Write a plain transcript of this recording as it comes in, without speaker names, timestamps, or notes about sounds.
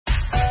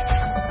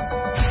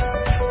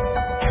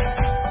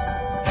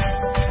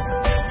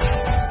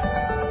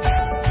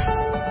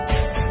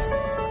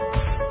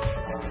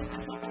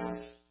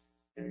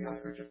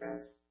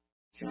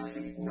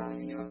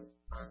to you.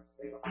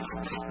 Unbelievable. I'm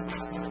not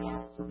going to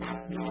for that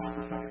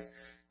for a second.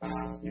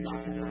 You guys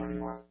can do whatever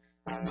you want.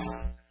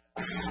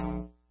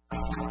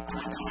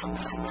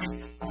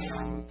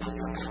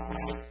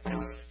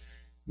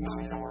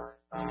 Mentor,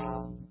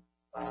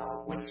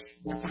 which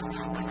we'll talk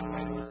about a little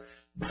later,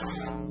 but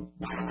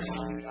one of the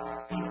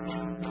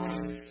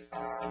noise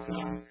of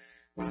him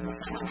was the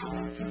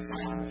sound of two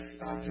songs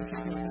to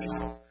take a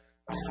video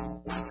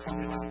like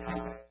something like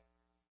Trumpet.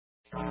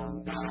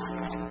 That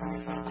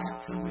was for about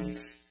 2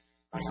 weeks.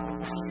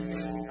 Running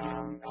in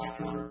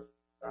after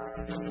a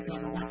day to go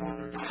to work with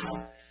her dad,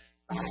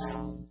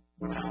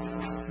 without the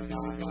rest of the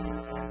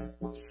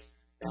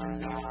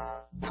and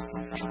that's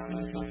what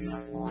happens is you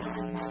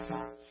ruined my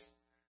sons.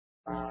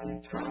 In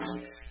 2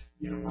 weeks,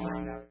 you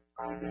ruined them.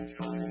 I've been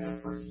training them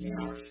for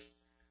years.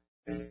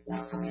 They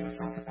work for me in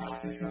some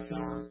capacity because they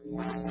were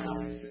little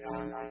boys,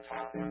 and I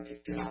taught them to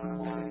get up in the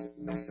morning,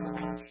 make their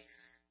lunch,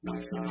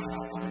 make sure they're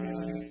not coming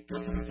in,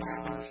 get to the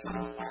job, and shut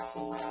us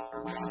possible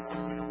around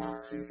early to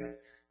work so you can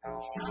have a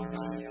hard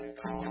day and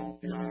come home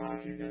feeling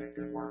like you did a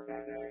good work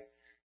that day.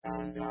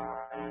 And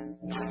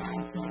nobody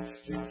thinks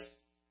just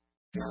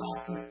get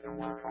off it and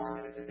work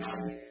hard. And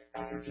today,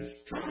 after just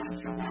 2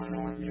 weeks of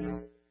working with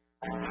you,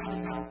 I'm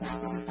having now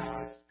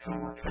 4:45,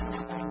 and we're coming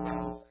up on a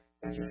roll,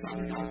 and just let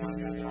me know when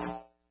you get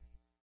off.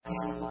 And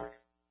I was like,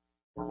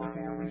 we're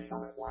working on Lee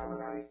Summit. Why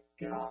would I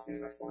get off?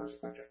 He's like, well, there's a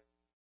picture.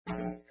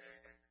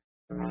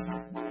 And I was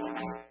like, no,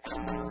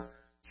 ever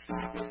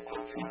stop it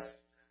quick.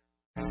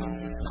 And then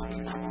just let me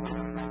know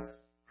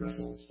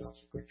Crystal stops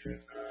a quick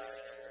trip.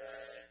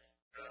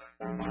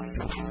 And my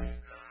story,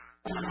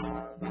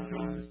 which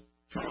was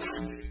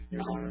twice,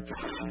 and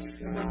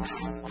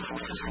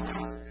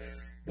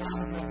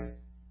then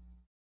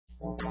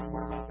we'll talk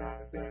more about that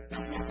in a bit. This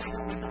is the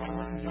second week of our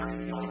working journey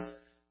together.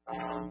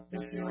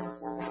 This year,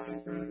 we're working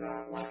through the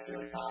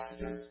legislative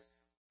passages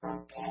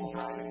from Paul's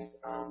writing,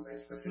 and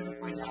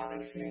specifically how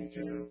they seem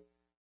to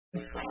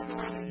describe the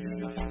way that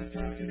Jesus has a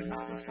tendency to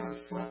not just kind of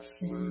slip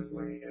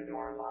smoothly into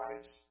our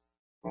lives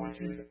when we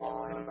choose to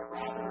follow him, but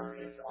rather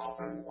it's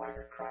often like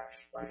a crash,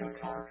 like a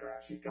car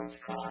crash. He comes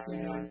crashing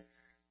in.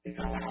 He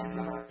collides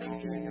with our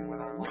thinking and with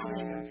our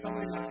living and so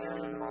many other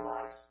areas of our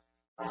lives.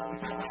 We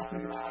talk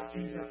often about how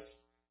Jesus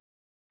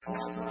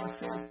collides with our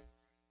sin.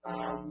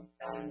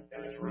 And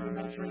as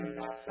rudimentary as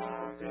that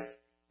sounds,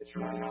 it's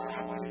really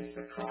not always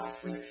the crash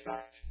we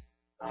expect.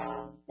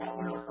 What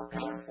we were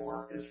prepared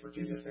for is for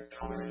Jesus to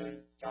come in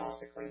and tell us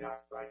to clean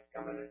up, right?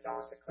 Come in and tell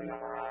us to clean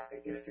up our act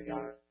and get it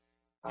together.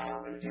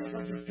 And if Jesus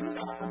would just do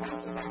that for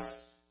most of us,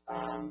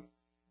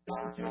 that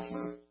would feel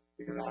smooth,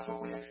 because that's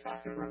what we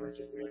expect of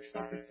religion. We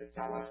expect it to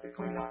tell us to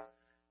clean up.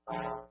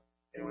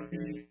 It would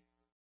be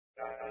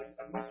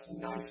a much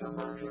nicer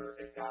merger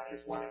if that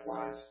is what it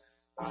was.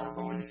 But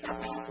when we step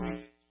last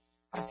week,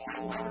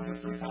 Paul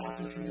leverages 3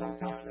 passages from the Old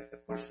Testament to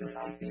push this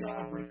idea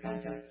of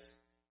repentance,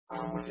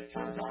 which it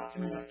turns out to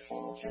mean a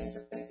total change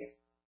of thinking,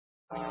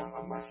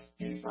 a much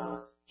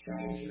deeper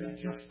change than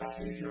just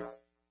behavioral.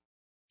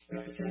 And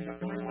it's a change of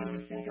the way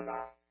we think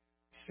about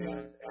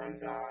sin.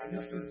 And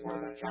this is where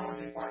the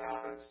challenging part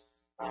happens,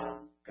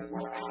 because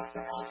we're asked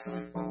to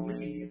actually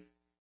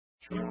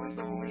truly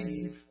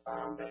believe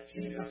that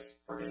Jesus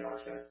forgave our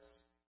sins.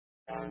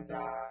 And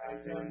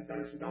as in,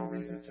 there's no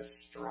reason to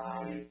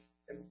strive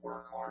and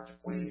work hard to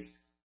please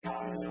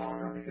God any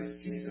longer, because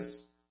Jesus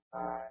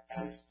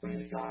has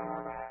pleased God on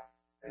our behalf.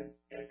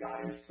 And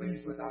God is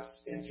pleased with us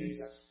in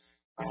Jesus.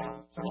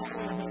 So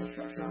when we read the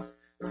scripture,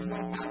 there's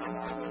no motive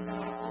other than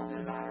our own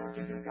desire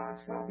to do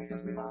God's will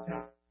because we love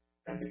him.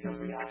 And because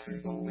we actually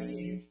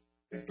believe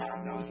that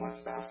God knows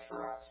what's best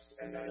for us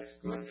and that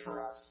it's good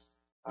for us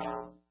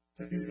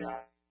to do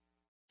that.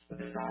 But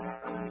there's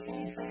not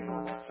any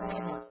favor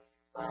whatsoever,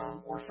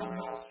 or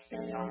somehow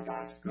stay on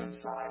God's good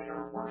side,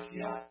 or worse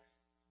yet,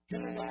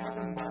 getting to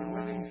heaven by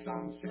living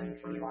some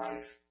sin-free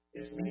life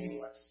is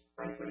meaningless.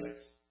 Frankly, it's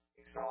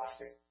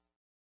exhausting.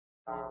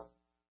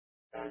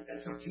 And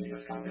so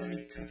Jesus comes in and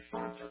he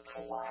confronts or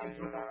collides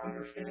with our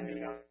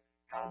understanding of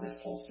how this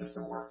whole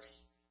system works.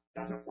 It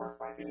doesn't work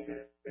by being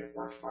good. It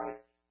works by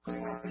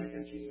putting our faith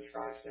in Jesus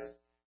Christ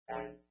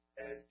and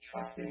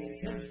trusting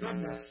in his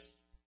goodness.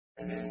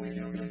 And then we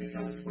do good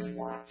because we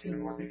want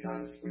to, or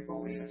because we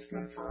believe it's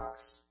good for us.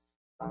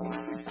 One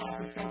of these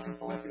passages comes from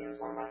Philippians,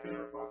 one of my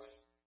favorite books.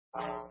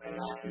 And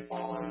it actually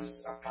follows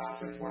a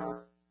passage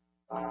where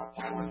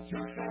Paul was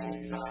just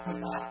saying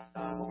exactly that,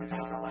 what we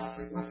talked about last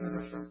week. Listen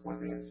to this from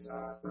Philippians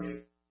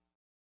 3.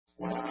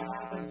 Whatever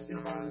happens,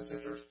 dear brothers and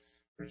sisters,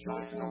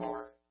 rejoice in the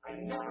Lord. I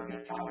never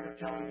get tired of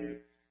telling you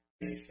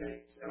these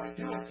things, and I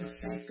do it to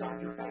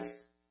safeguard your faith.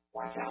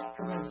 Watch out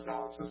for those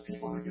dogs, those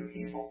people who do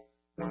evil,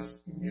 those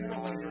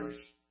mutilators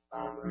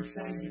who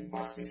say you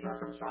must be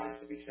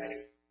circumcised to be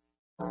saved.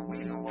 For we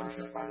who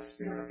worship by the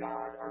Spirit of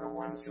God are the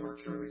ones who are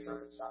truly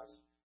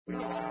circumcised. We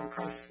rely on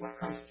Christ, what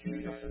Christ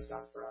Jesus has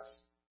done for us.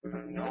 We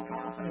put no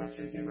confidence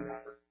in human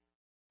effort.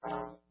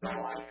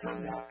 Though I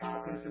could have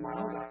confidence in my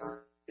own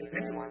effort, if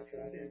anyone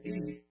could,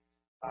 indeed,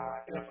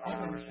 if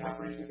others have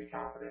reason to be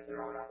confident in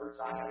their own efforts,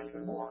 I have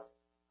even more.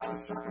 I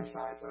was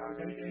circumcised when I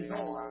was 8 days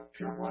old. I was a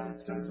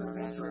pure-blooded citizen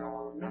of Israel.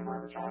 I was a member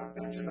of the tribe of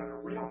Benjamin,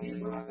 a real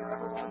Hebrew if there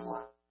ever was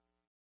one.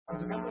 I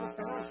was a member of the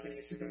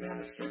Pharisees who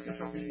demanded strictest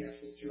obedience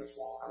to the Jewish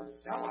law. I was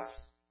zealous.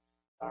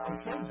 I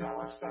was so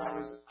zealous that I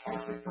was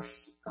harshly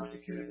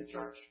persecuted the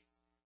church.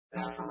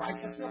 And as for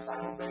righteousness,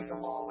 I obeyed the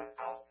law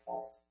without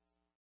fault.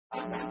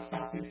 I once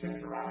thought these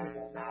things were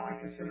valuable. Now I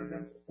consider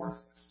them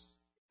worthless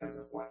because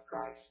of what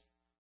Christ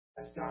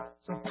has done.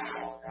 So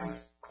Paul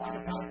has quite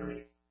a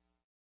pedigree.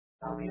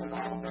 He has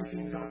all the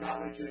makings of a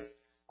godly Jew.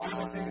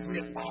 All the things we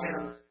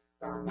admire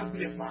or would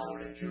be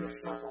admired in Jewish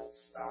circles.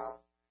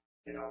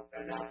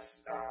 And that's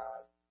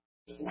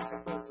just like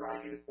a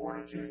birthright. He was born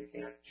a Jew. You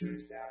can't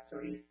choose that.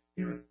 So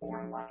he was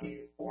born lucky. He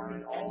was born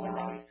in all the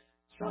right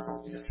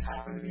circles. He just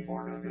happened to be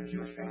born to a good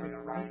Jewish family,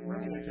 the right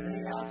lineage. And then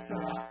he adds to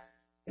that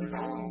his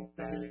own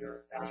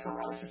behavior. As for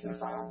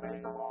righteousness, I obeyed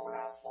the law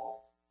without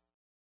fault.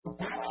 So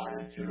Paul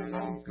added to his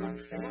own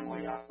good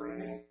family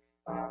upbringing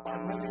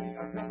by living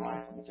a good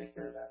life. Let me take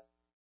care of that.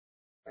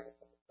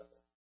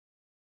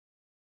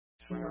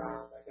 Swing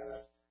around.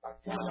 I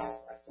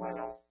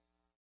flail.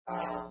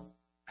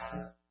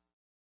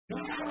 He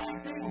did the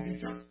right thing.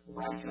 He took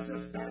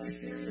righteousness very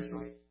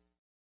seriously.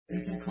 And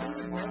he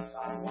concluded with,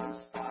 I once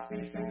thought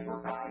these things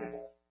were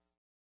valuable.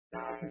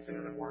 Now I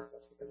consider them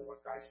worthless because of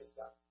what Christ has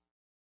done.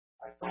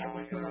 I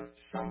probably could have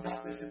summed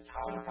up this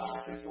entire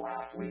passage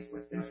last week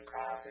with this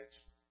passage.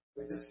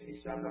 With this, he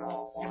says it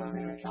all. Paul doesn't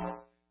even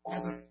count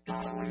all the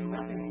godly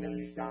living that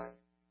he's done.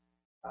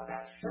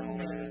 That sin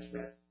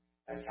management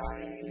as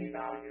having any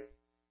value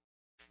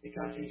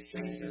because he's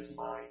changed his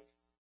mind.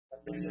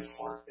 Maybe his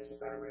heart is a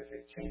better way to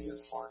say it. Changed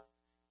his heart.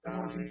 In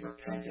other words, he's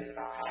repented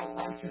about how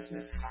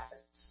righteousness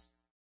happens.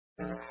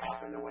 It doesn't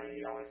happen the way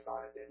he always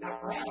thought it did.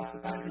 Now, for us, the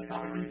pedigree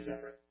probably reads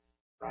different,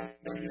 right?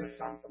 Maybe there's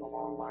some from a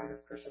long line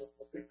of Christian,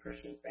 a good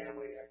Christian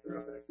family. I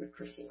grew up in a good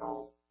Christian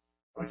home.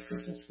 I went to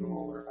Christian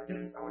school, or if I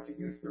didn't, I went to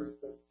youth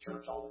group and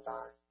church all the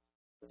time.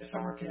 Went to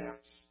summer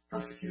camps,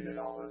 persecuted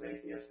all those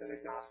atheists and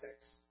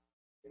agnostics.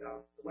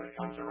 When it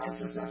comes to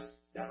righteousness,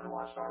 never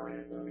watched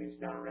R-rated movies,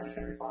 never read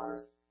Harry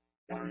Potter,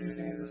 never used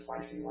any of the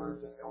spicy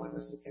words, and I only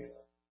listened to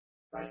Caleb,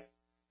 right?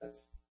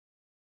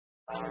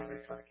 I always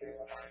make fun of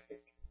Caleb.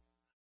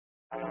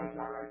 I know it's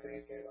not right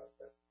saying Caleb,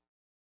 but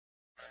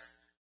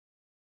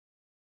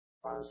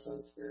Father, Son,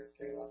 Spirit,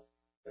 Caleb.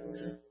 I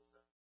used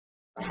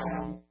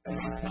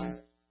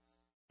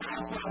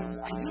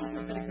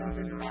to think those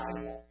things are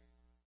valuable.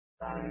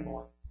 Not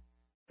anymore.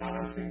 Now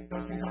those things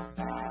are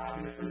bad,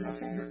 obviously. Those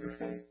things are good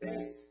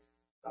things.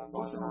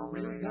 Most of them are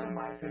really good, in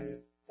my opinion.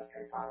 Except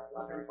Harry Potter. I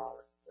love Harry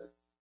Potter. So,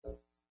 I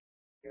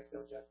guess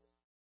they'll judge me.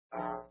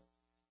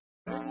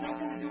 But it has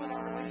nothing to do with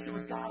our relationship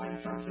with God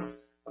in terms of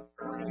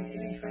earning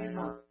any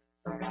favor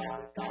from God.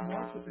 If God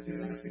wants us to do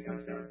them, it's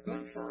because they're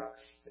good for us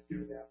to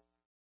do them.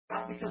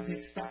 Not because He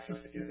expects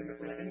us to do them if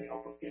we have any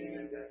hope of getting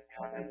into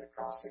heaven. The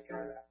cross took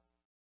care of that.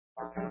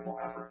 Our pitiful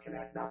effort can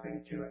add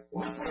nothing to it.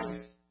 Well,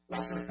 this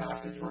lesson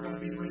passage, we're going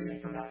to be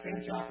reading from that same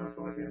chapter of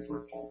Philippians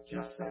where Paul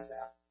just said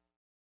that.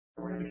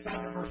 And we're going to be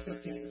starting at verse 15.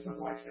 This is what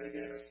Mike's going to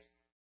give us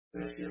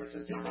this year. It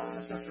says, Dear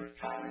brothers and sisters,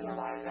 pattern your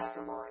lives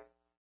after mine,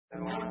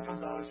 and learn from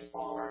those who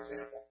follow our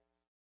example.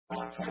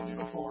 I've told you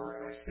before,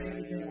 and I say it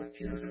again with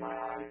tears in my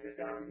eyes, that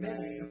there are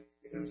many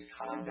whose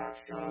conduct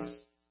shows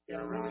they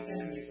are really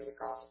enemies of the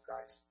cross of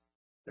Christ.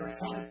 They're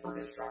headed for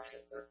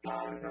destruction. Their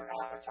God is their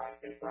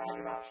appetite. They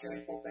brag about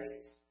shameful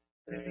things.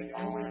 They think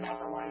only about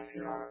the life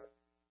here on earth.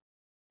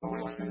 But we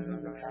are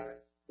citizens of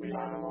heaven. We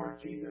are the Lord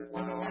Jesus,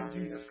 where the Lord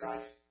Jesus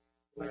Christ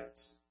lives.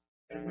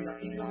 And we are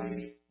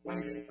eagerly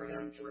waiting for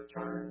Him to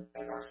return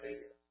as our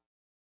Savior.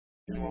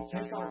 He will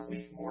take our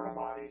weak mortal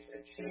bodies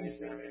and change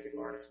them into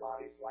glorious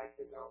bodies like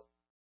His own.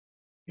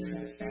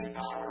 Using the same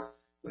power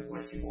with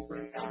which He will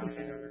bring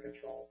everything under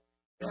control.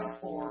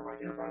 Therefore, my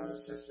dear brothers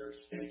and sisters,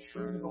 stay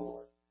true to the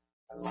Lord.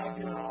 I love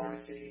you in all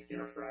honesty,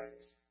 dear friends,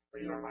 for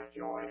you are my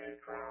joy and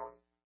crown,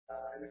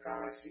 and the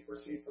crown I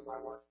receive from my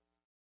work.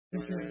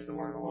 This is the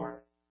word of the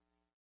Lord.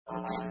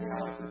 As you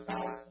notice, this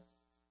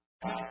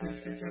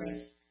passage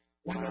contains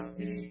one of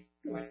the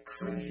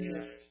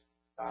cringiest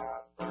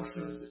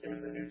verses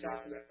in the New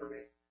Testament for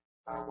me,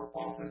 where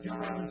Paul says, Dear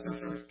brothers and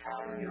sisters,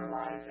 pattern your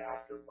lives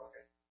after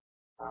mine.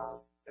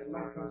 And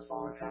let those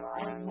follow him.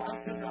 I would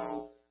like to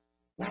know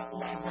what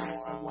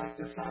level of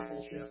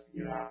discipleship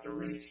you have to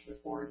reach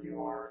before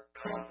you are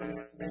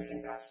confident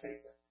making that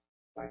statement.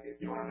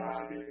 If you want to know how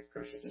to be a good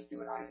Christian, just do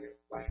what I do.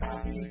 How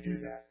can you do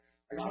that?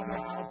 I don't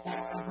know how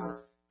Paul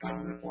ever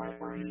comes to the point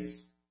where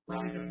he's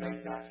ready to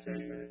make that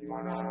statement. If you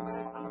want to know how to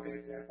live, I'm a good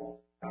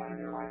example. Pattern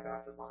your life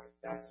after mine.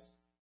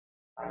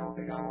 I don't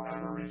think I will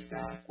ever reach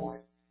that point.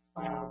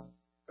 I have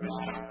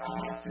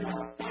to,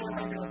 on a fairly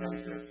regular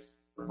basis,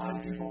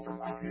 remind people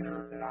from up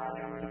here that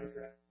I am a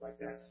hypocrite.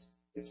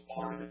 It's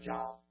part of the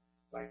job.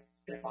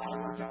 If I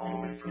were to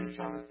only preach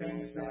on the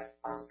things that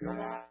I'm good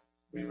at,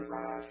 we would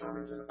run out of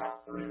sermons in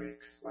about 3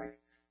 weeks.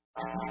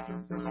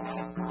 There's a lot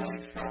of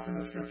great stuff in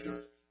the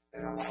Scripture,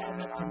 and a lot of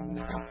it I'm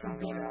not so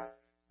good at.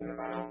 And if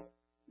I don't,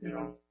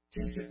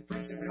 teach it and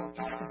preach it, we don't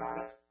talk about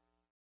it,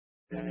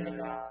 then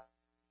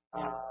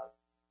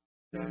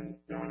then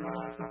we run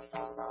out of stuff to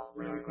talk about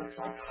really quick.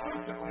 So I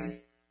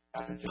constantly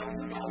have to tell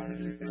you guys to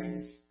do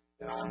things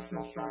that I'm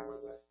still struggling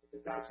with,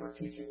 because that's what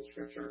teaching the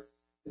scripture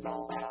is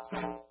all about.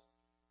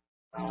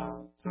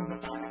 So the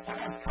fact that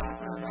Paul is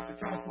confident enough to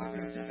tell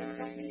Philippians, just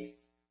imitate me,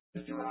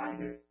 just do what I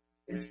do,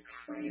 is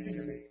crazy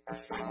to me.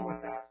 I struggle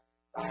with that.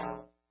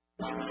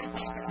 But really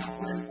talk about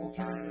hopefully will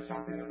turn into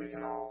something that we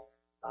can all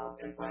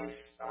embrace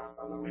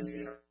a little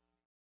easier.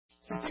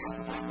 So first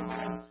of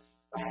all,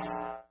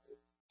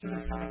 to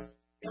this kind of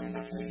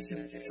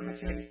invitation to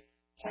imitate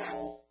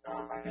Paul,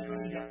 I think we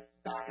need to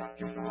back up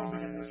just a little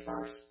bit in this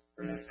verse,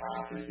 or this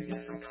passage, to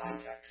get some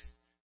context.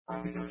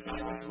 Because it's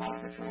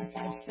right between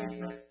Paul's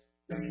statement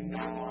that he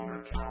no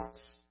longer counts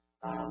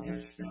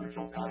his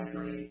spiritual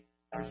pedigree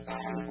as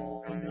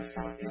valuable and this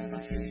kind of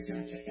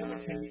invitation to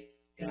imitate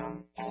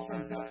him. Paul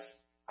says this: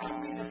 I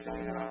don't mean to say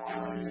that I've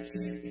already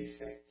achieved these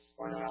things,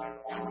 or that I've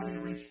already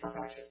reached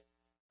perfection,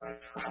 but I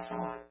press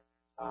on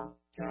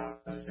to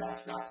possess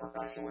that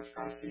perfection which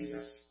Christ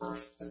Jesus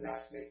first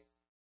possessed me.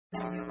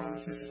 Now, dear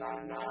brothers and sisters, I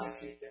have not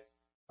achieved it,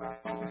 but I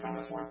focus on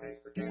this one thing,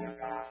 forgetting the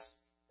past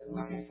and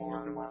looking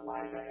forward to what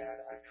lies ahead.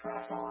 I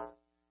press on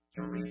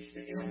to reach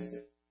the end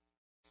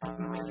of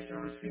the race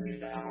and receive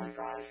the heavenly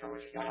prize for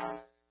which God,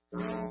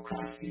 through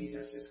Christ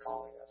Jesus, is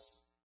calling us.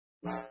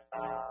 Let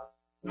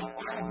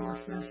all who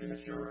are spiritually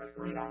mature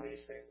agree on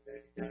these things. And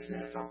if you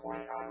disagree at some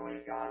point, I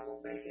believe God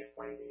will make it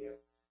plain to you.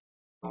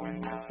 But we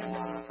must hold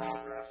on to the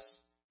progress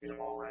we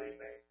have already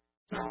made.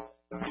 So,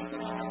 the first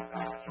thing I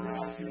want to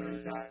realize here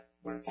is that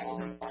when Paul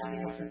is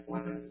inviting us in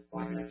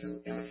Philippians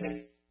to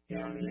imitate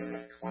him, he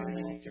isn't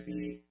claiming to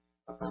be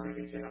a perfect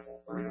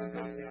example, or even a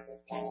good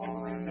example. Paul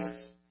overran this,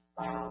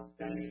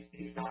 that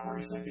he's not where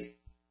he should be,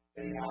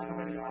 that he has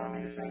already. I don't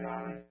mean to say that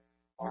I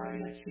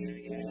already achieved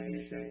any of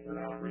these things, or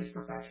that I've reached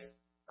perfection.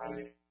 I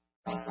mean,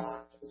 press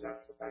on to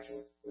possess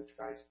perfection which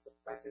Christ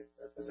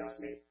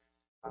possessed me.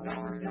 I'm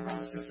not dear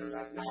brothers and sisters,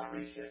 I've not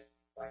reached it.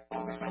 But I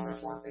focus on this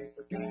one thing,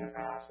 forgetting the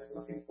past and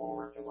looking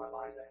forward to what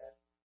lies ahead.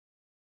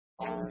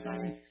 All the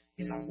same,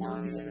 is a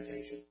worthy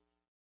invitation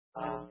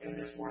in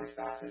this morning's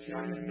passage. He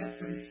already admits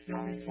that he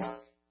still needs work.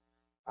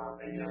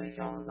 And yet he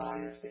tells his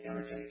audience to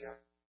imitate him.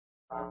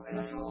 And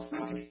it's a little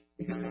spooky,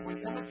 because if we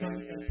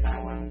imitate a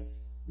fallen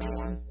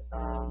man,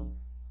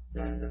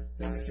 then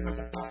it seems like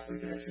the best we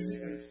can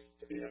achieve is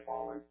to be a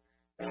fallen.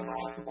 And I'm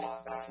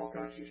a basketball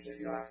coach used to,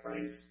 that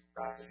phrase,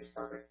 practice is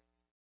perfect.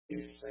 He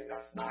used to say,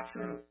 that's not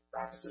true.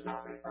 Practice does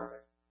not make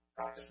perfect.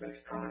 Practice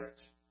makes permanent.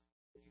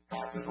 If you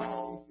practice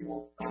wrong, you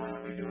will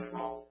permanently do it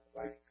wrong.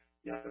 Like,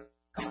 you have to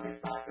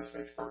perfect practice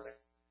makes perfect.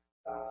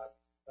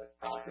 But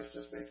practice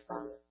just makes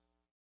permanent.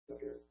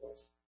 Look at his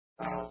voice.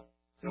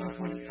 So if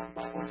we,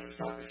 my voice is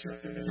starting to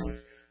shift into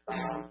this.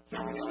 So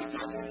we imitate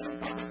an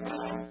imperfect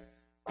man,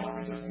 are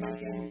we just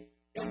making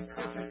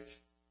imperfect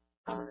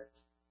permanent?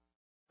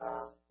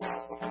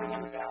 Well, before we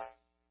look at that,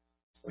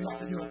 we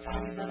have to do a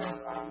tiny bit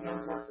of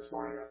nerd work this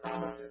morning. I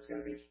promise it's going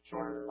to be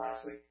shorter than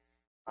last week.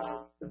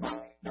 The book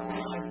that we're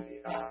on,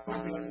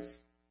 Philippians,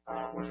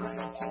 was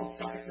written on Paul's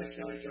second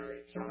missionary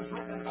journey. So it was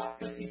written in about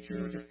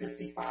 52 to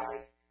 55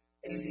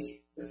 AD.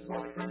 This is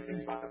one of the great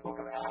things about the book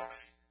of Acts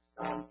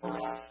for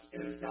us,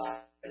 is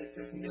that it's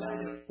this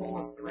narrative full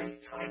of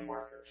great time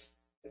markers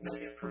that make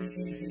it pretty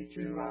easy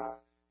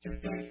to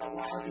date a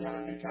lot of the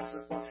other New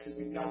Testament books, because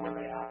we know where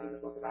they happen in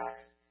the book of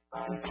Acts.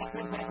 In fact,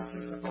 there's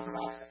references in the book of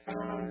Acts to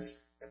famines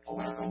and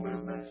political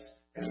movements,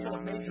 and even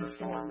a major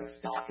storm that's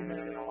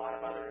documented in a lot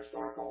of other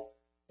historical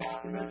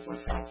documents,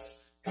 which helps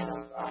kind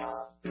of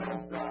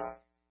build the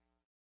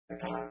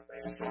kind of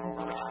historical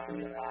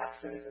veracity of Acts,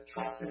 that is a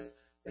trusted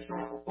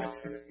historical book,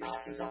 because it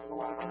matches up with a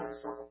lot of other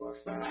historical books.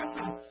 But it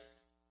also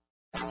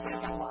helps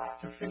us a lot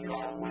to figure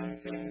out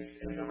when things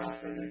in the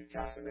rest of the New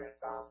Testament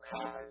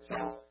happen. So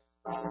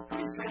we're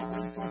pretty sure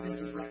when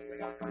Philippians was written. We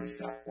got a pretty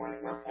set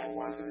point where Paul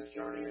was in his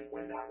journey and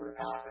when that would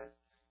have happened.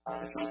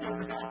 Especially when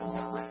the Gospels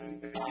are written,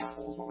 the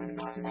Gospels, what we do,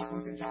 Matthew, Mark,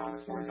 Luke, and John, the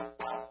stories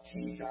about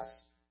Jesus,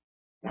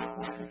 weren't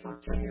written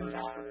for 10 years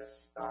after this.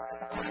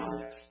 At the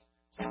earliest,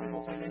 some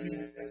people say maybe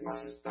as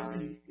much as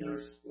 30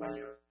 years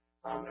later.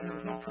 And there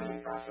was no printing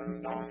press, so who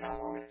knows how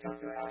long it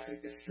took to actually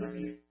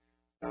distribute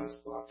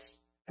those books.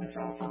 And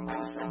so for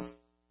most of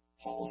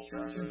Paul's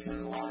churches,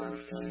 his letters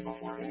came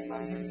before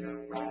anybody had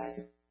even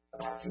read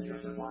about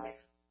Jesus' life.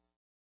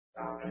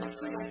 And this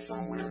creates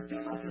some weird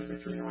differences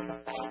between the way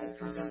the Bible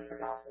presents the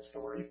gospel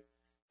story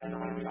and the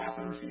way we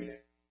often receive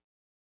it.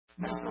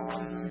 Most of the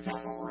letters in the New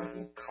Testament were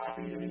written,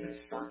 copied, and even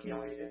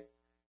circulated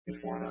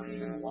before there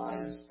even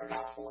was a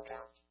gospel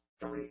account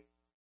to read.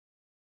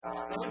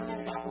 Other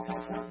than the gospel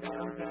accounts weren't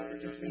better,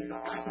 it just means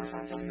the authors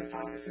had taken the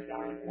time to sit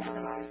down and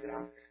organize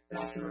them and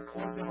actually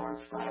record them on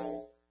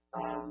scroll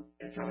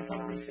until they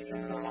kind of reached the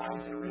end of their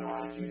lives and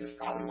realized Jesus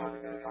probably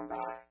wasn't going to come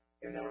back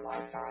in their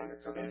lifetime, and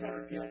so they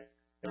better get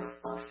their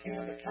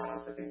first-hand account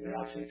of the things they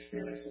actually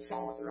experienced and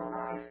saw with their own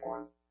eyes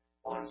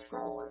on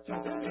scroll. Until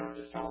then, they were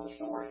just telling the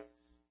story.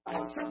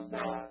 So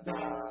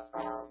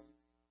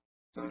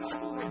the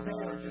Gospels were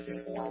there just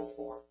in oral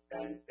form,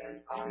 and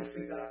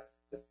obviously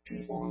the the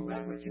people who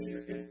lived with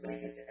Jesus didn't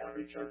make it to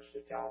every church to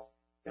tell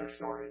their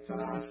story. So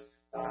there was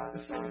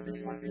the story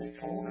was being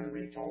told and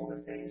retold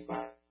and things,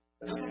 but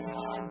they didn't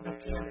have the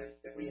canon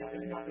that we have. They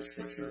didn't have the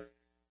scripture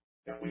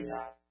that we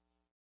have.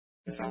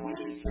 And so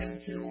we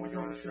tend to, when we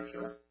go to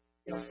scripture,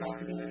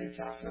 starting in the New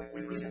Testament,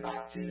 we read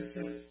about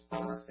Jesus'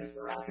 birth, his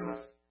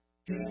miraculous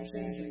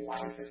game-changing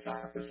life, his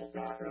sacrificial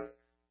death, and of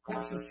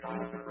course his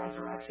triumphant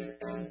resurrection,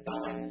 and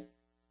then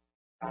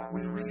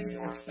we read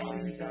or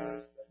study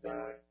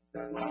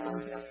the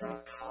letters as kind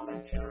of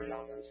commentary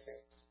on those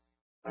things.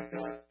 Like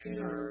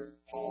Peter,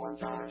 Paul, and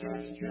John, and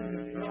James, and Jude,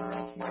 and whoever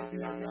else might be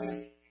on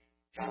there,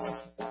 tell us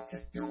what to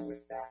do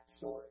with that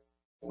story.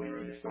 We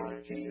read the story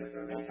of Jesus,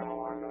 and they come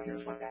along and go,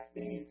 here's what that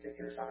means, and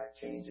here's how that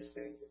changes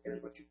things, and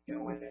here's what you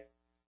do with it.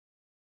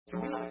 So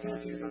we have a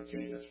tendency to go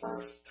Jesus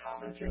first,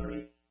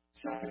 commentary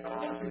second, but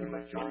honestly, the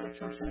majority of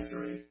church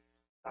history,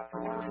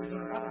 for one reason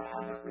or another,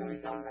 hasn't really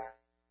done that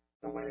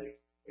the way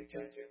we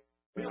tend to.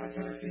 We have a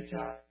tendency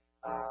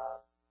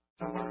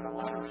to learn the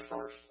letters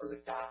first, or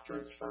the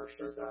doctrines first,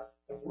 or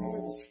the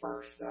rules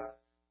first,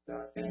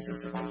 the things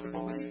you're supposed to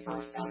believe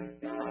first, and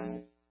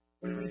then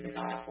we read the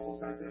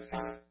Gospels as this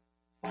kind of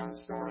fun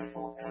story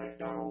full of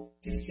anecdotal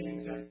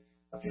teachings and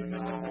a few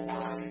memorable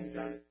lines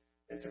and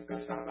some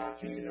good stuff about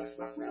Jesus.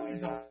 But really,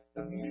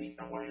 the meat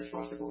of what you're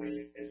supposed to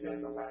believe is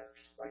in the letters.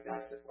 Like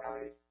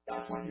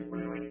that's what you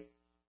really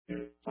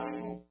do.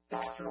 Plain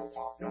doctrinal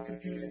talk, no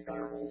confusing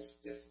parables.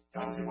 Just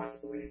tells you what to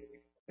believe, and you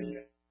can believe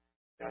it.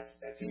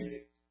 That's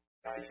easy.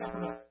 Except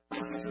for the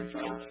first century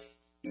church,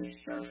 each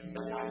church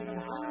may not even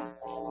have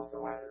all of the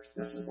letters.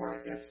 This is where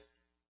it gets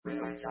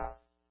really tough.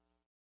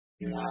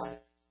 You had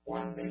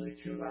one, maybe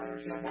two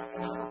letters. You had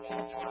one letter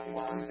Paul talking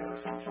while he was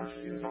there. Some churches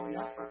he was only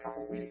up for a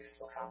couple of weeks.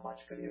 So how much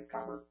could he have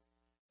covered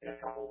in a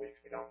couple of weeks?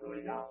 We don't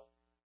really know.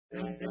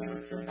 And then he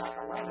would send back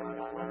a letter.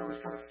 That letter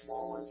was kind of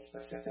small and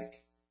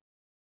specific.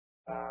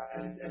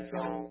 And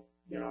so,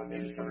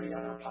 maybe some of the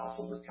other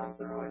apostles would come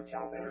through and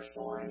tell their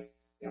story.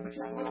 But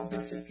you have little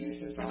bits and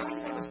pieces. But one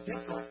thing was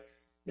different,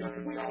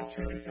 because we all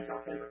cherry pick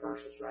our favorite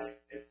verses, right?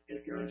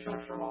 If you're in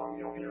church for long,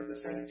 you'll hear the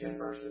same 10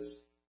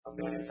 verses a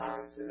million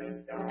times. And then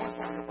every once in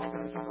a while you'll bump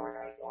into something like,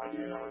 I had no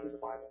idea that was in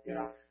the Bible,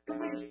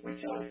 Because we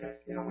cherry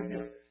pick, we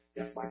do.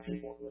 If my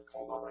people who are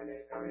called on my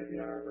name, how many of you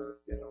have ever,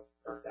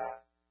 heard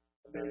that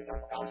a million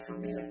times? As for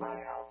me and my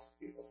house,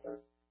 people say,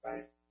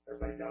 right?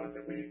 Everybody knows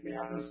that we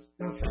have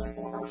those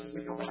handful of verses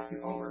we go back to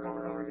over and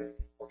over and over again.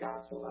 For God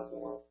so loved the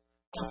world.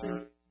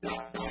 After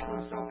that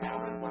was so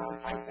common, when I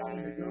typed that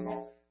into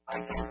Google, I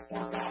typed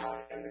for God,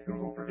 and the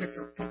Google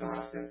predictor put the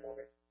rest in for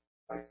me.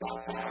 Like,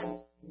 that's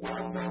how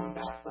well-known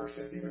that verse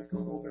is. Even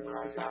Google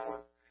memorized that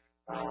one.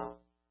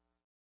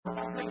 But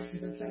by grace,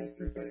 you've been saved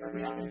through faith. Like,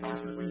 we have these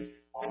verses we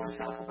always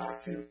cycle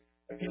back to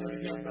again and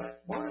again,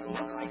 but what would it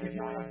look like if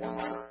you only had one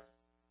letter?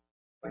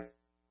 Like,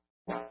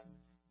 what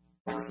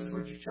verses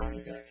would you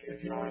cherry pick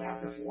if you only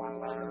have this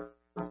one letter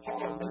from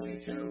Paul, or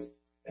maybe two,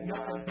 and you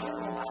have very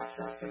little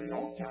access to the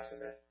Old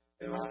Testament,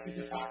 unless you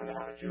just happen to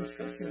have a Jewish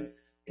Christian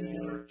in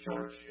your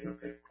church who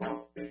could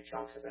quote big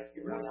chunks of it?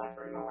 You really have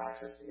very little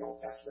access to the Old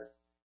Testament.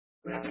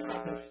 When I think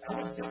about this, how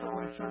much different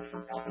would a church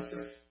from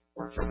Ephesus,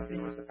 where Timothy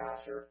was the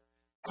pastor,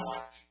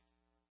 act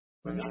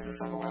when this is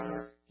from the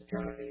letter to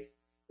Timothy?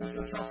 This is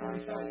the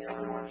trustworthy saying,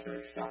 everyone should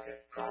accept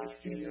it. Christ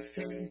Jesus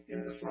came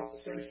into this world to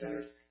save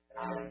sinners, and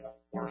I am the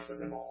worst of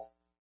them all.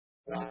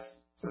 That's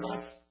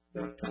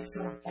the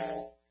picture of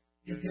Paul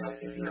you get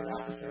if you're in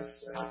Ephesus,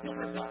 and how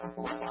different is that from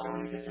Philippi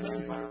when you get to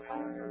today's letter.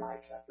 Pattern your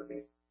lives after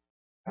me.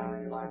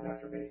 Pattern your lives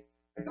after me.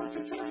 And those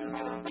two churches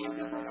have a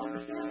very different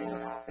understanding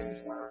of how things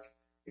work,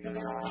 because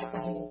they don't have the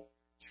whole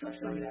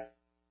scripture yet.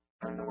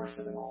 I'm the worst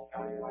of them all.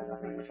 Pattern your lives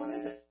after me. Which one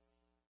is it?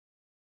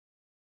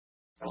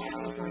 So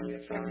obviously,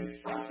 it's going to be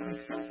for us to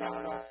make sense out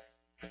of that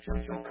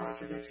potential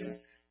contradiction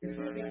is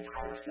really the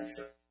entire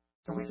scripture.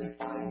 So we can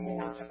find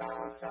more to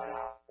balance that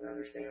out and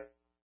understand.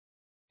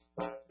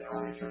 But the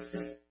early church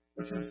did,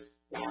 which is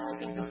why I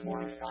think this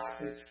morning's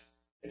passage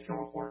is so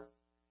important.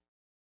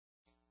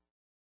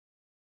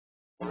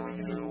 What do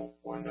we do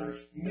when there's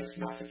mixed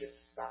messages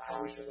about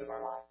how we should live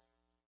our lives?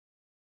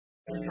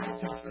 And the Old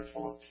Testament is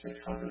full of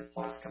 600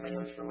 plus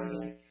commands for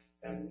living,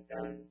 and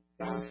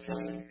those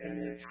came in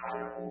the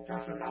entire Old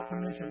Testament, not to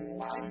mention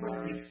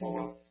libraries full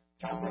of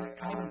Talmudic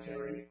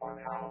commentary on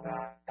how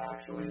that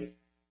actually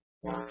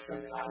works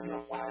and how you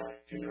apply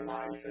it to your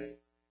life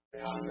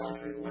and how you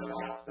actually live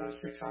out those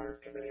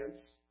 600 commands.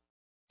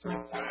 So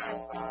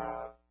Paul,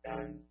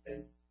 and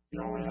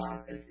you only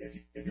have,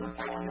 if you're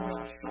Paul, you only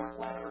have a short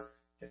letter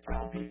to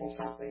tell people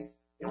something.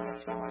 You don't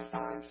have so much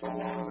time, so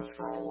long of a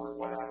scroll or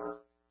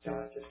whatever, to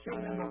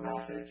send them a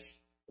message,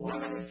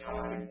 limited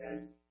time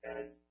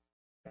and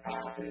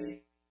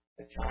capacity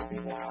to tell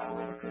people how to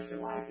live a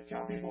Christian life, to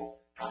tell people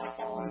how to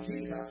follow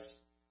Jesus.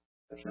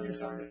 I'm sure you're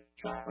starting to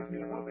track with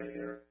me a little bit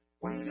here.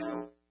 What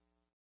do?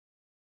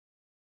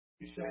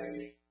 You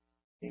say,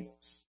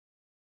 Demos.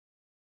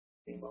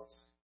 Demos.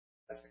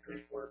 That's the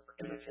Greek word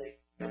for imitate,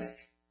 mimic.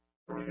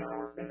 Where we got our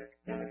word mimic.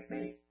 Mimic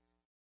me.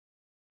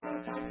 I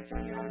don't have time to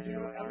tell you how to do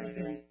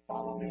everything.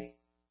 Follow me.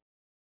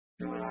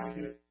 do what I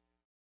did.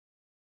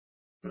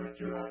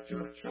 To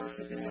a church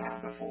that didn't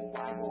have the full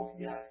Bible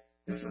yet.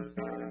 This was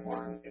very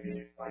important. If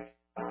you, like,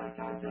 I don't have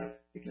time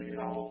to give you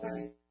the whole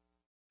thing.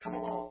 Come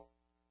along.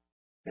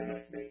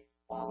 Mimic me.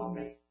 Follow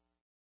me.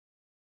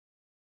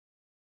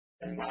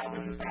 And while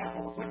this is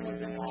powerful, the Philippians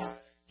didn't have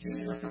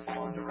Jesus to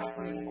follow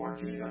directly anymore.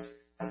 Jesus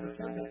has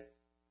ascended.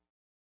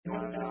 He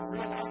wasn't in a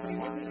real life, and he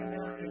wasn't in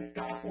a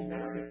gospel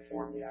narrative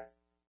form yet.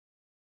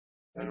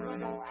 They really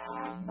don't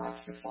have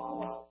much to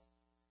follow.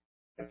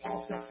 And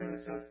Paul steps in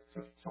and says,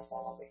 so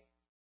follow me.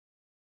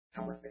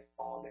 Come with me.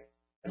 Follow me.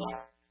 And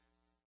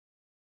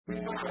we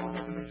know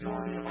that the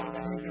majority of our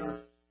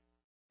behavior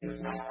is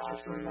not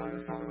actually learned.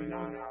 It's something we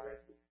know now. Right?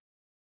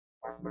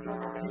 Our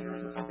majority of our behavior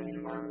is something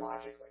you learn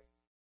logically.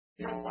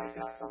 Feels like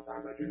that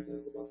sometimes. I do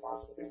think the most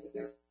possible thing to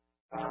do.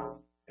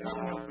 In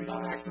other words, we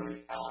don't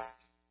actually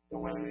act the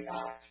way we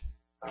act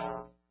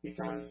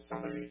because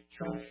somebody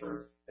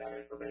transferred that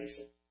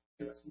information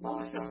to us.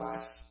 Most of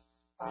us,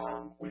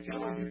 we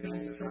generally do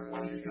things a certain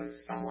way because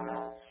someone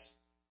else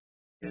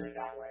did it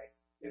that way.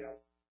 You know,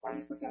 why do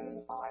you put that in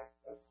the pie?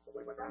 That's the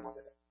way my grandma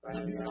did it.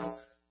 Right? You know,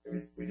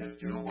 we just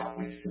do what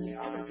we see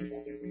other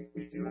people do.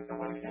 We do it the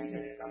way they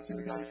did it. I'm sure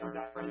you guys heard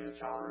that phrase in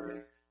childhood,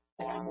 and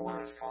far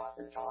more is caught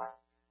than taught.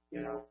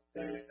 You know,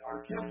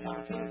 our kids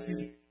have a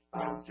tendency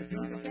to do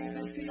the things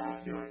they see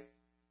us doing,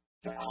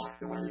 to act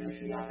the way they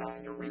see us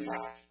acting, to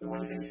react the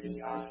way they see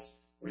us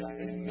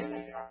reacting, and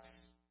mimic us.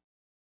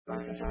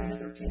 Those can try to hit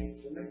their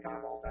teens, and then kind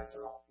of all bets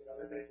are off. You know,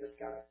 then they just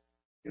kind of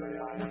do it.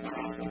 And the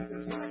funny thing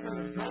is,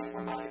 mimicry was great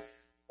when my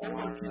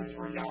older kids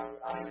were young.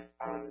 I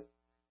was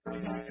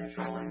pretty good at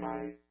controlling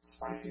my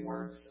spicy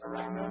words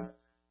around them.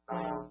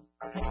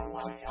 I kind of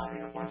liked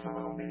having a bunch of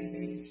little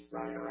mini-me's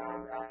running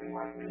around acting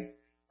like me.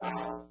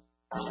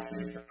 I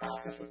actually used to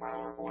practice with my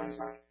older boys,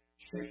 like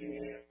shaking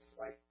hands,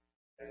 like,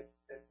 and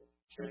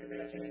shaking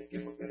his hand,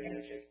 give him a good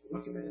handshake,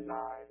 look him in his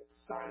eye, it's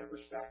a sign of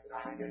respect. And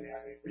I didn't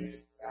have any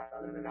reason for that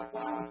other than that's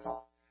what I was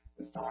taught.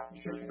 Was taught to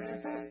shake a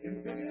man's hand, give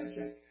him a good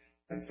handshake.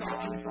 And so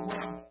I used to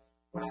love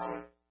when I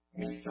would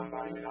meet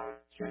somebody and I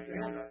would shake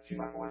their hand, I'd see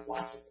my boys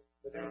watching it.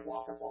 But they would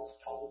walk up all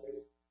tall, they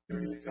would do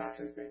the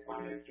exact same thing. My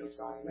name's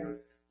Josiah, and they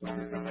would look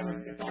at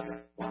somebody, in fact,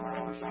 if one of my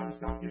older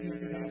sons don't give you a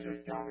good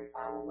handshake, tell me,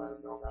 I will let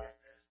them know better.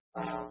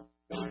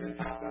 They've been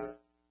taught better.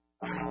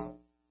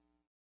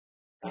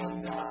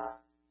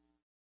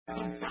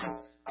 And so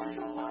I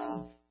just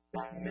love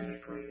that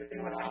mimicry, that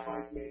they would act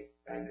like me.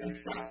 And in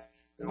fact,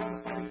 there was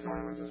a funny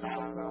story when Josiah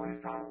was little,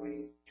 he's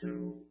probably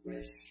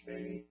 2-ish,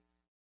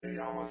 maybe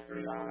almost 3,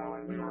 I don't know,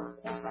 and we were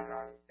horseback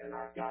riding, and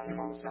I got him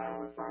on the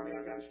saddle in front of me,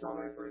 I got him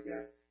snowing pretty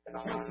good, and the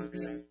horse was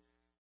being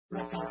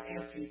real kind of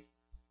antsy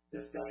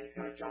this day, he's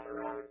kind of jumping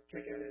around and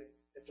kicking, and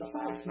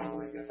Josiah's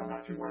snuggling this, I'm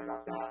not too worried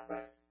about that,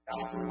 but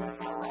after we went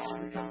for a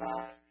ride, we come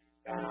back,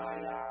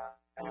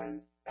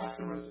 and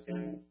Esther was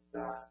in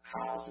the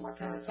house, in my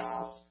parents'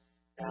 house,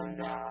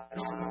 and I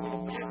was a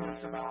little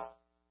nervous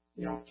about,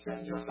 you know,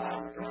 setting Josiah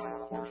on the ground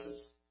when the horse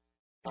was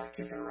like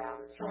kicking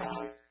around, and so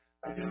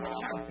I did what I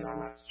was doing, I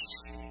went,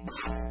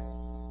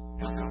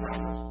 hit the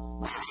ground,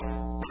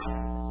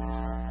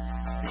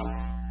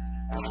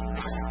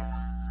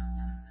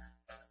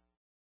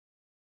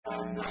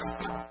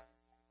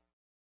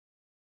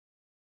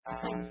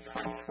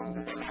 from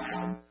the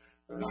ground,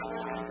 I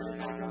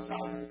goes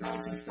down to the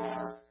grocery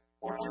store,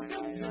 or I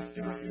didn't just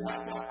do it. You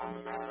have that on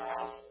the ground of the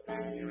house,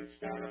 and you would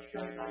stand up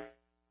straight like,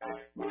 hey,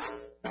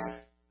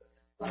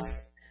 like,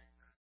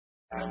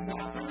 and then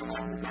I went to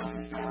the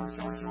grocery store and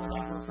church or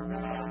whatever. From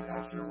then on,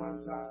 Esther was,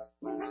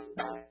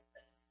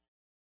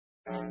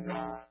 and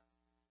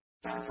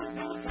so I put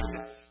those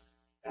things.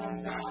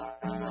 And the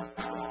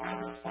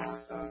hardest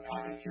part of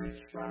having kids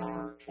spread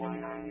over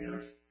 29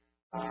 years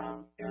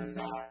is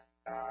that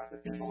the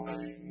people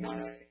they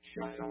mimic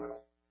shift a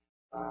little.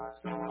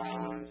 So when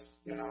I was,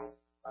 you know,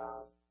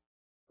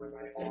 when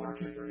my older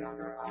kids were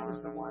younger, I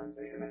was the one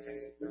they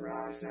imitated. Remember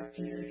how I said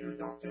teenagers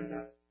don't tend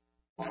to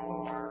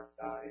follow our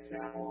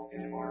example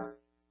anymore?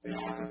 So you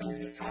also things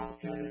get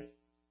complicated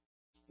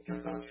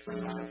because those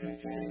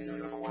freelancing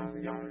teenagers are the ones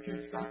the younger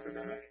kids start to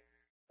mimic.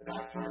 And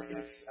that's where it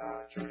gets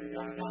tricky. The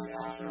other day,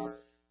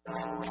 after I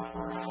rough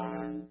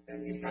around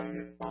and he kind of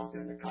gets bumped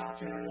in the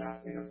crotch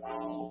area, he goes,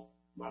 oh,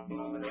 my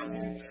blooming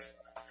onions.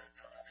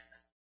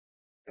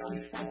 And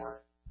he's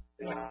 4.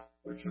 Yeah,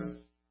 which was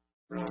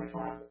really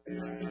fun. He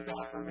didn't get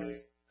that from me.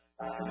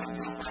 And then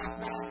just last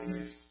night,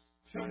 he's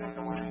sitting at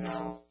the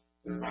window.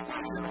 There's my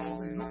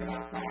 5-year-old. He's looking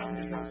outside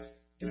and he goes,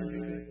 dude,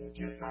 it is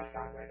legit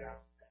nighttime right now.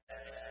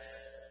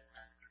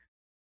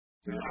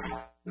 So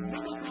yeah, the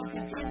miracle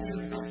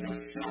continues. There's this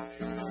shift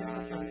through the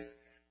military.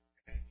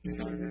 He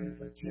said it is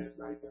legit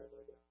nighttime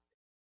right now.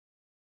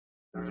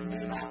 There's a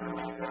new author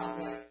right now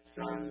that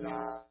says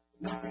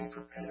nothing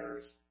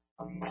prepares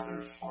a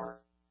mother's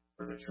heart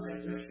for the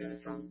transition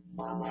from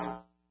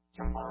mama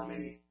to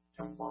mommy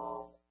to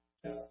mom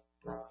to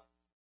bruh.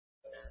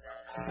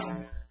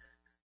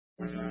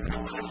 Which is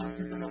hilarious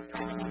because it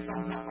totally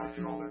sums up my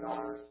 2 older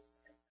daughters.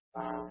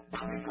 But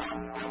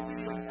because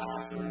Opie and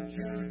Ashley and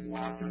Jude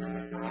love to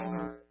mimic their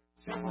older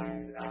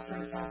siblings,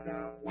 Esther's had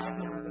to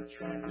weather the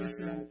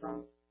transition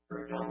from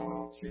her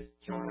double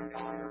children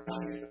calling her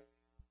Bunny to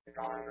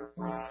calling her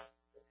Brooke.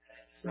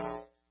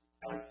 So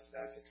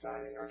that's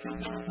exciting. Our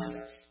kids understand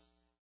this.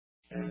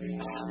 And it'd be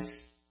nice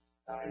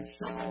and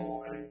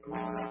simple and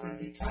grown up and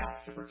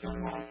detached to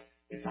pretend like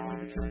it's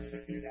only the kids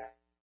that do that.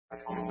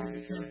 Like only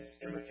the kids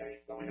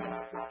imitate. But we know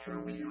that's not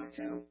true. We do it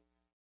too.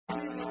 I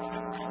don't know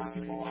how other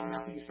people long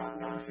enough that you start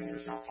noticing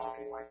yourself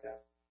talking like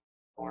that.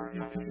 Or,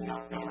 picking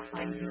up their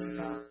phrases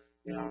or,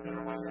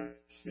 their way of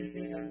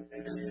speaking and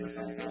doing the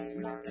same thing.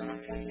 We are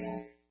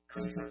imitating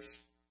creatures.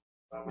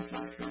 But we're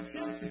such good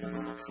sense because we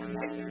were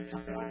created to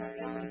bear the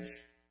image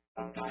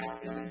of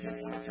God, image and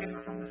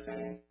imitator from the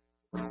same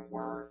root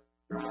word.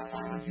 Remember that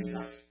time when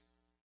Jesus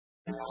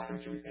is often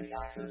to repay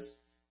taxes,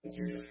 and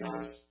Jesus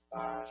goes,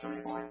 show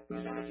me point,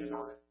 whose image is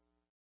on it?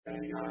 And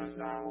he goes,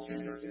 well,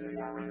 Caesar.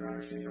 Yeah, render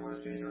under Caesar what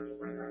is Caesar,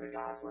 render under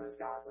God what is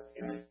God. What's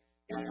image?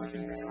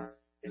 Imaging there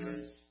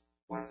is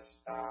what's,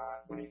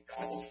 when he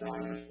calls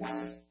things, what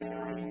is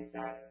bearing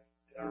that,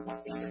 or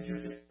what image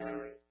is it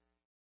bearing?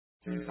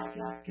 So he's like,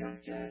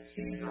 give to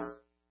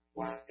Caesar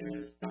what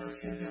bears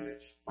his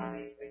image,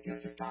 money, and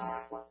give to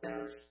God what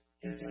bears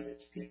his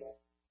image,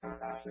 people. Kind of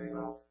fascinating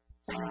little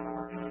thing on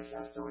our image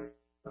that's doing.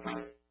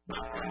 Okay, but,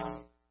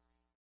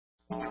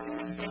 we're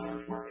image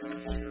bearers, we're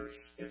imitators.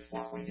 It's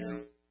what we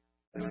do.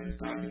 And it is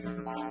good because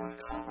the Bible is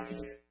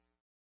complicated.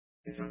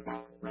 It's a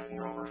book written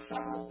over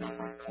several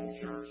different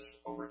cultures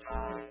over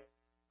time.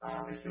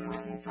 It's been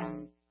written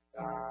from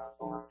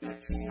over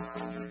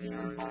 1,500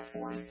 years by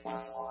 40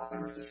 plus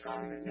authors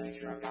describing the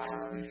nature of God,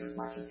 or at least as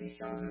much as He's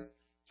chosen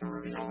to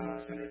reveal to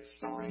us. And it's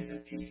stories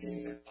and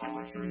teachings and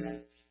poetry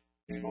and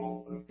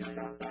people who did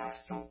their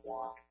best to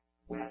walk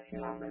with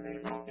Him, and they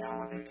wrote down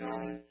what they could.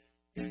 And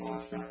people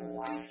have spent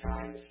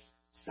lifetimes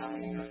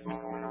studying this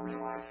book only to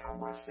realize how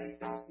much they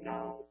don't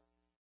know.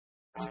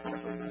 I've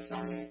personally been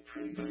studying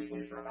pretty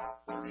deeply for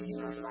about 30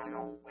 years, and I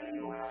know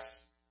way less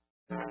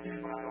than I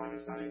did when I only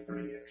was studying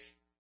 3 years.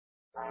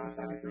 When I was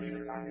studying 3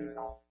 years, I knew it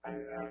all. I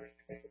knew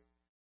everything.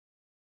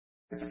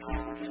 It's a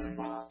complicated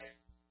book.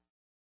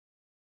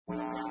 We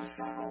all have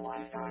several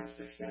lifetimes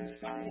to spend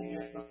studying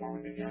it before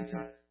we begin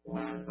to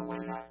live the way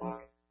that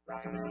book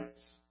recommends.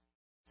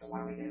 So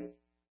what do?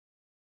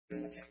 We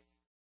imitate.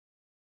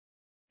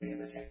 We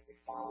imitate. We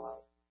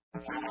follow. The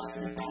Paul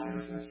and the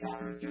followers in this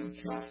chapter do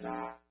just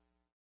that.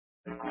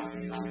 And of course,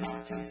 we know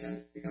not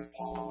attention because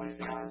Paul always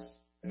does.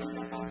 And then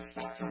there's on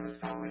spectrum is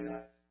probably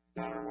the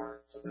better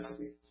word. So this will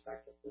be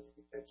spectrum. This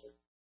will be tension.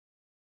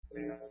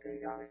 Okay,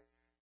 you got me.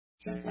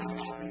 Since one of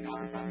me,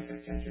 every time you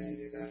say tension, you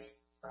do this.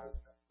 I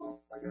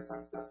guess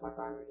that's my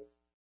sign language.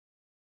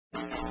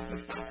 This is the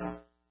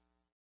spectrum.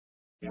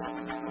 You have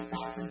to know the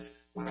process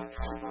with a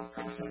type of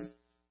person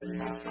that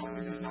you most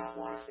certainly does not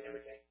want us to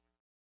imitate.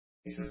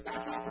 He says,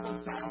 watch out for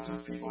those dogs,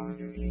 those people who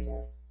do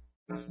evil.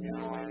 Those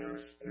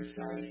mutilators who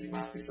say you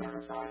must be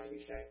circumcised to be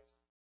saved.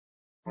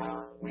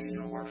 For we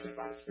who worship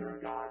by the Spirit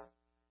of God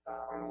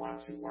are the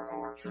ones who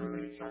are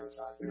truly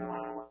circumcised. We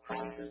rely on what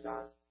Christ has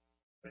done,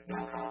 but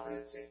no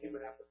confidence in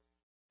human effort.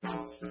 So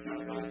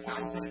specifically,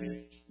 Paul says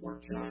these were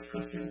Jewish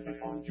Christians, they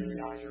call them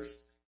Judaizers,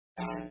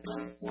 and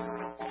they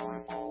were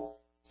following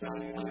Paul,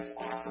 saying, well, it's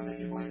awesome that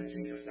you believe in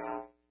Jesus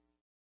now.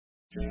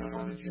 Jesus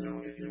was a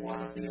Jew. If you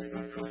want to be a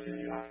good Christian,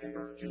 you have to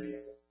convert to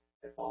Judaism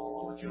and follow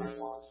all the Jewish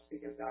laws,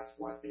 because that's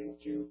what being a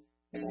Jew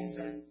means,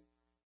 and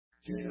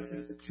Jesus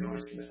is the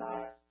Jewish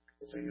Messiah.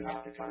 And so you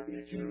have to try to be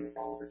a Jew and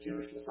follow the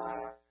Jewish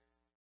Messiah.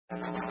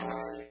 And no matter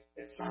what,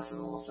 it starts with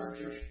a little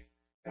surgery.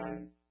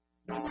 And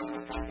nobody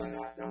was taking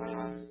that. Nobody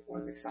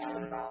was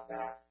excited about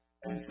that.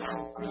 And so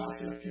I'm going to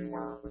ask you a few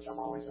words, which I'm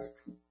always like,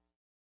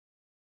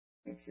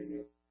 good for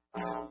you.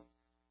 So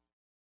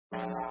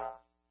what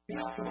about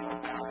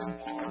and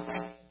Paul is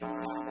like, don't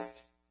have it.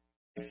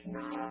 It's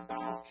not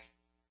about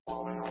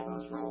following all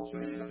those rules. So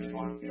these are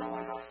people who feel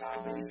like our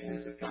salvation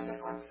is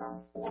dependent on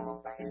some form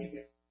of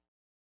behavior,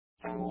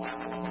 some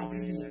level of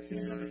obedience.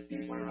 These are the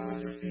deeply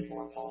religious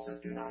people, and Paul says,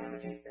 do not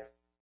imitate them.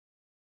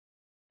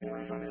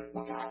 Anyway, from this,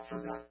 look out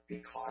for them.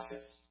 Be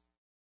cautious.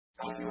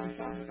 Actually, what he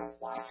says is to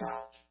watch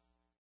out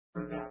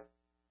for them.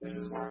 This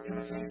is where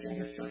imitation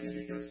gets tricky,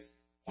 because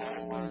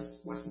Paul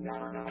was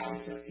never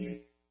divisive.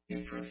 He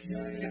preached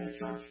unity in the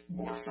church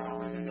more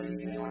strongly than maybe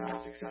anyone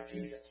else except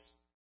Jesus.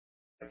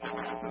 And Paul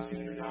also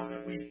seemed to know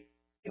that we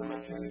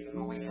imitate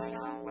who we hang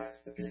out with.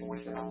 The people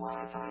we spend a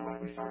lot of time with,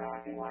 we start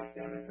acting like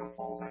them. And so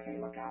Paul's like, hey,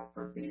 look out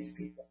for these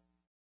people.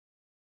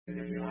 Because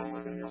if you hang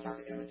with them, you'll start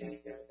to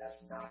imitate them. That's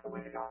not the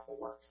way the gospel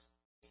works.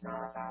 It's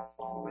not about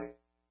following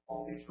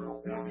all these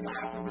rules. It'll be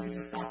awesome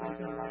religious stuff like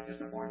that, right?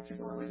 Just avoid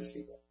super religious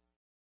people.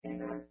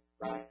 Amen.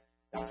 Right?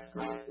 That's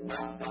great.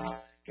 Love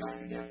that. Got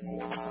to get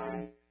more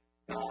behind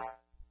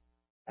that.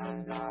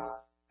 And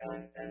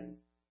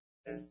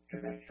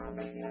because they kind of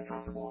make me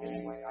uncomfortable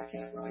anyway. I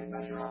can't really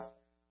measure up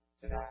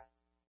to that.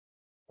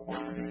 But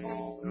one of the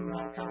people who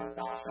are kind of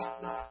thou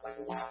shalt not, like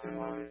a locked and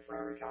loaded for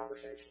every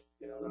conversation.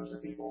 Those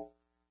are people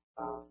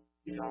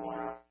you don't want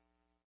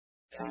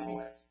to hang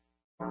with.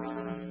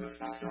 Remember, this is a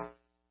spectrum.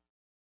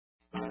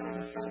 Later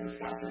in the same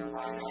discussion,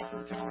 right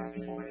after telling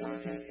people to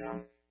imitate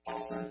him,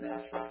 Paul says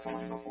this, I've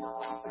told you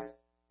before often,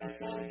 and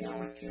say it again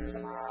with tears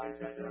in my eyes,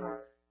 that there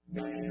are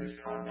many whose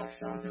conduct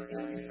shows their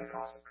enemies of the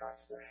cause of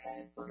Christ. They're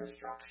headed for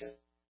destruction.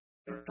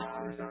 Their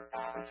God is their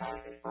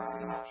appetite. They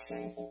brag about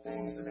shameful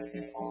things, and they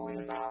think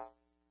only about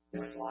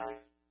this life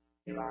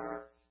here on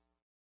earth.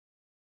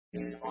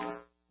 These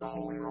aren't the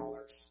holy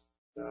rollers,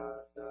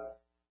 the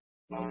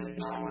loaded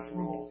down with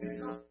rules.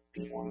 These are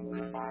people who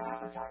live by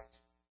appetite.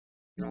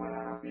 Do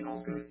whatever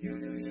feels good. You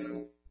do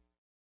you.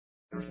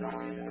 There's no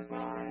reason to put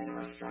on any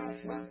restraints.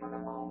 Live for the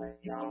moment.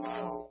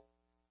 YOLO.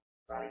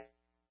 Right?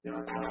 You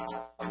know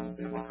how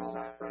unbiblical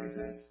that phrase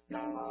is?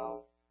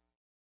 YOLO.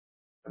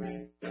 I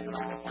mean, think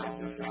about the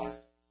point yourself.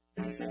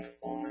 Do you think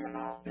only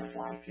about this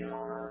life here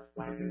on earth?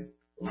 Like,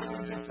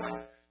 literally just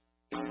like,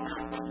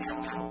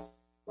 YOLO.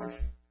 Like,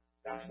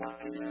 that's what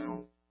they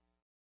do.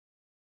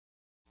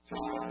 So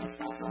on the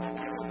spectrum of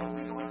where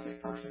the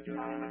legalistic person, do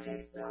not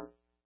imitate them.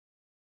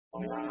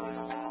 On the other end,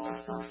 the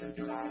lawless person,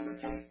 do not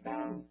imitate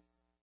them.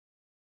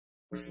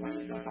 Which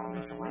leads us on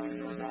this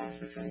razor's edge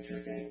between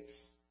two things.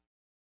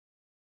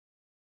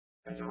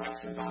 And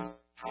directions on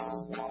how to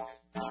walk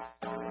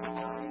that part of the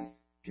line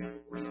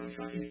get really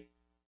tricky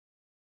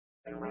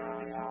and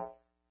rarely help.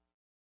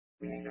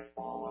 We need to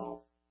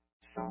follow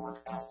someone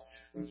else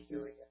who's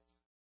doing it.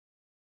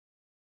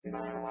 You know,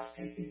 I ever watch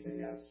Casey's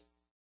videos?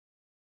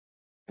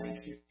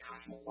 Thank you.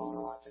 Gosh, I'm alone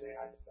a lot today.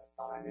 I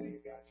thought I knew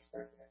you guys.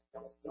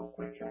 No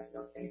quick check,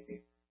 no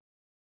Casey.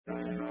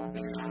 There's no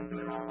videos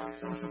that are on my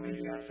social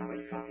media of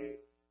somebody cooking,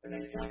 and they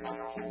take like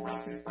a whole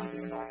recipe and put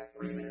it into like a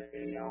 3-minute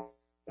video.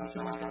 They'll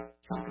show like a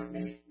chunk of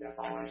meat, that's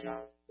all they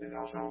show. Then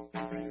they'll show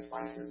something the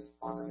spices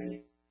on the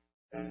meat,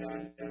 and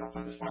then they'll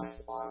put the spice at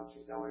the bottom so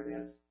you know what it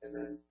is, and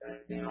then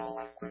these are all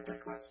like quick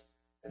clips.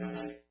 And then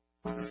they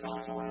put the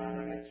sauce on,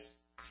 and it's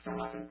still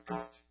up and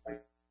cooked.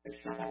 Like, it's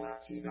simple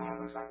that, so you know what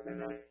it looks like.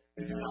 And then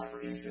they do that for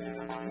each day,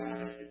 and by the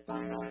end of it, it's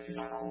 30 minutes, you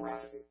got the whole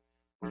recipe.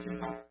 Which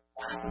is like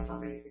awesome for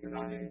me, because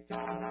I didn't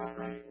tell I'm not a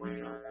great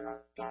reader, and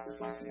I've got this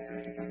recipe, and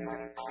it can take me like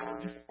an hour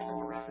just to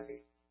follow a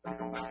recipe. I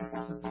go back and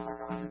forth and do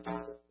like 100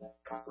 times of that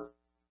copper.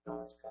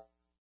 No, that's cut.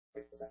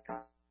 Wait, was that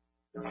cut?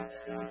 You're right.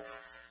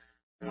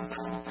 And I'm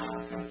following the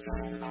process of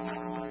change, and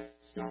I'm like,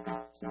 still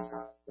cut, still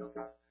cut, still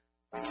cut.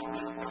 I don't know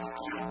if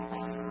I'm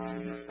following the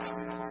right, just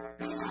started, I'm like, I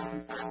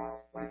can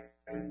follow, like,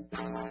 and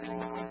then I feel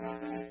like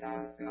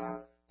that is good.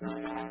 So I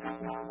got like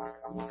this now,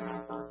 I'm looking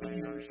out for a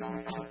video to show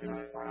me how to do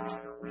it, so I don't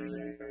have to read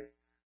anything.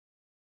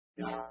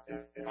 Yeah,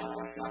 if I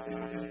was got the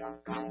imitate, I'm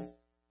good.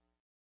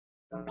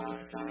 I'm about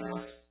to tell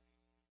you,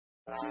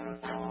 but I haven't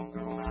followed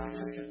Google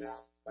navigation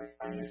now. Like,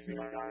 I used to be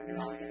like, I knew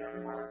how to get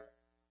everywhere.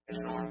 And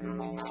then when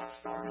Google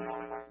Maps started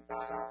on it, I can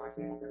back out my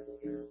thing with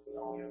the here's the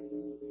all in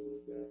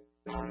Google.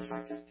 Now I'm just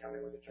like, just tell me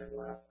when to turn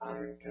left. I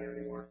don't even care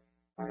anymore.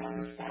 I gotta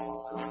just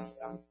follow.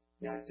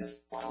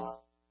 Just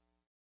follow.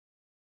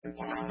 And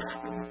follow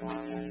back on the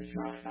front end,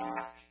 just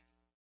that.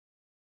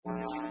 We're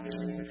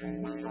navigating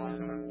between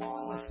legalism and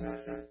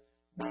lawlessness, and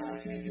now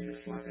it's easy to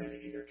slip into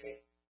either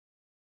case.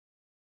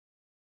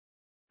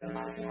 And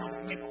I see how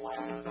I make a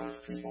lot of those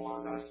people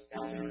on those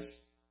edges.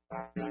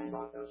 I've been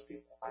about those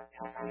people. I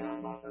know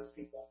about those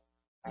people.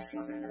 I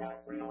slip into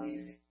that real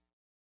easy.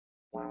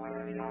 One way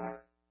or the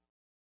other.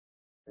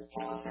 As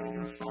Paul is saying,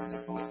 you're starting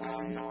to flip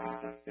out, you don't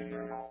have to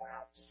figure it all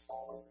out. Just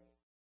follow me.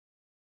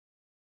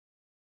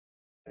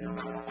 And no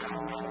matter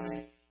how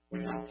morally we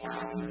don't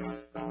Paul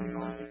is the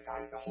legalistic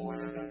type, the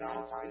holier than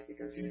thou type,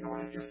 because he's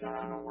already just said,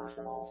 I'm the worst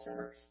of all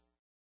sinners.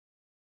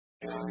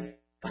 And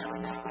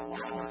God not the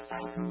lawless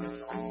type who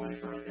lives only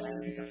for a day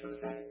because for the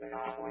sake of the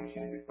gospel he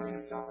seems to put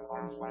himself in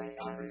harm's way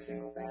every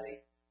single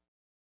day.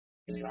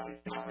 He's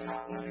definitely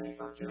not living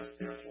for just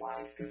this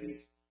life because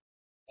he's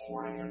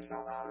pouring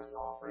himself out as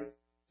an offering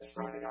to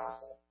spread the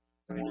gospel.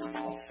 But he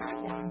calls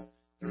someone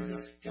through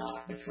this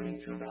gap between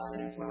two bad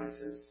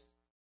influences.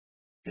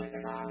 Get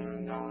the guy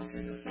who knows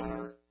he's a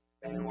sinner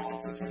and who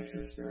also takes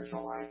his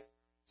spiritual life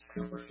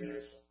super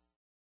seriously.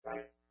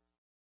 Right?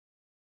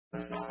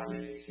 That's not how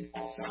easy. See,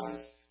 Paul says,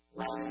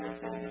 right in this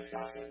same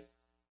discussion,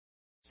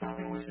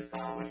 something we should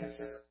probably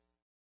consider.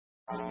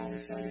 I don't mean to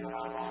say that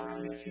I've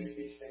already achieved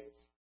these things,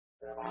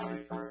 that I've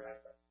already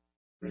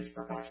reached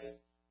perfection,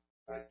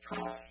 but I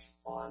press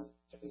on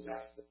to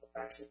possess the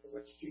perfection for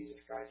which Jesus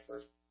Christ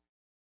first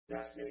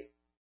destined me.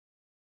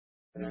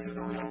 And this is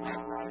a real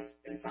love, right?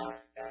 In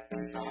fact,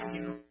 inside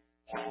you,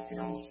 Paul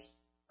feels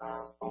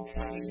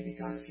okay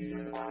because he's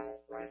in the Bible,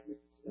 right? If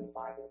it's in the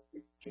Bible,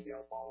 we should be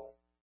able to follow it.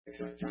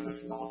 Except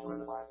Jesus is also in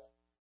the Bible.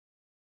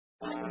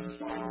 There's a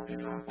story of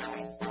Peter and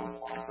Paul,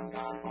 both awesome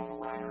guys, both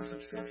writers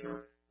of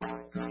Scripture,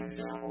 both good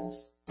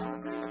examples, don't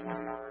agree with one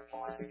another.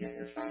 Paul has to get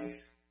in his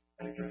face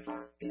and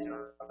confront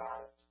Peter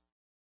about it.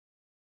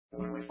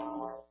 Who do we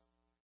follow?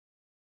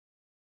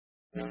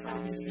 And that's why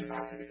we need to get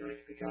back to the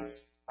Greek, because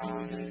I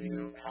only gave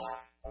you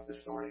half of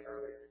the story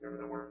earlier.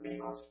 Remember the word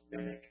mimos,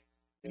 mimic,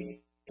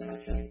 be,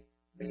 imitate,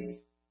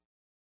 be.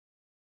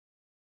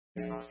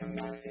 Mimos to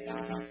mimic, to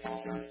imitate.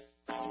 Paul says,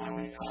 follow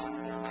me,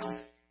 pattern your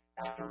life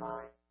after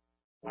mine.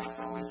 Well,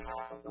 that's only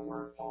half of the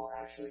word Paul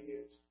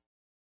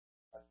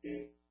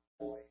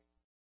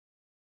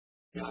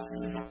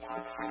Imagine is a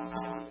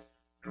compound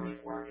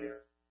Greek word here.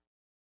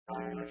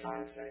 I'm going to try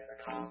and say it.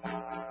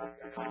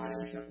 A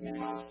combination of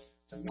pneumos,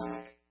 to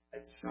make,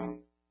 and sum.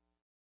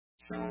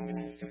 Sum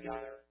means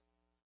together.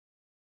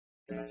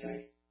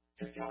 Imitate,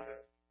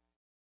 together.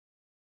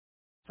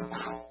 So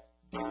now,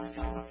 those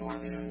tell the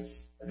Philippians,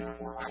 and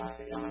therefore us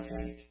to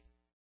imitate.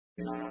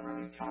 He doesn't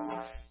really tell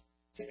us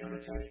to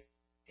imitate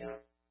him.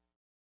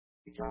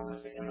 He tells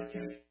us to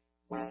imitate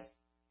with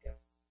him.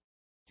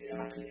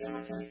 To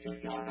imitate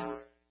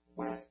together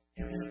with him.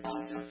 He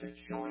invites us to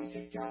join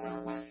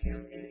together with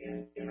him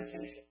in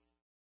imitation.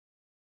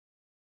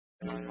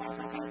 And then it's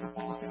also kind of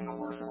Paul saying the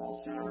worst of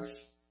all sinners.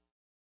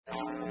 And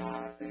I don't know how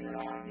to figure it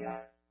out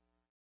yet.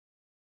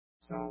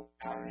 So,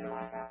 pattern your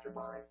life after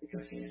mine,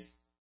 because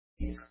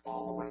he's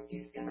following,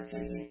 he's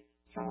imitating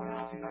someone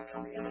else. He's like,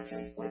 come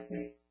imitate with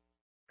me.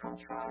 Come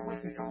try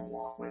with me, come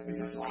walk with me.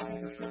 This is why I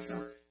think the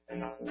scripture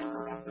and the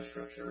order of the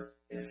scripture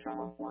is so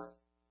important.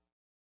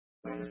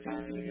 We have this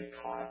tendency to get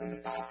caught up in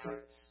the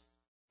doctrines.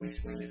 We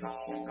squeeze the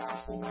whole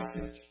gospel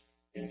message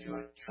into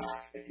a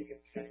tract that you can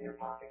fit in your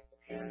pocket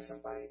and hand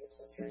somebody that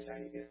says, here's how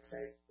you get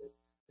saved.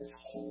 This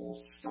whole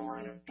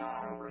story of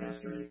God over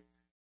history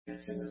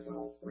fits in this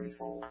little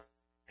threefold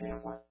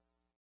pamphlet.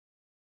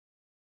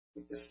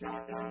 We distill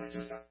it down to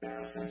just the bare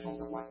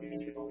essentials of what you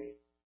need to believe.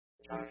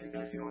 Trying to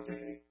convince you of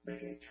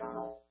make an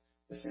eternal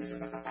decision.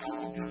 But the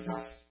Bible gives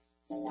us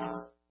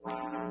four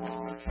rather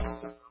long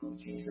accounts of who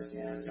Jesus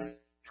is and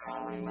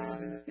how he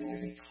lived and the things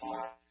he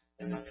taught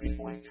and the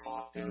people he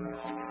talked to and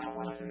hung out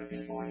with and the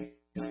people he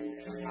didn't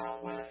hang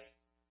out with.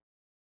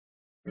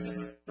 We give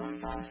us three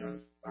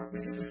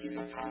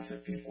types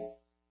of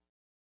people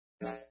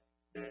that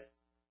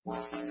were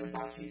offended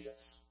by Jesus.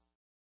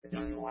 It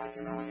didn't like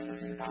him, and we get to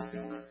see the types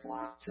that would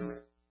flock to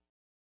it.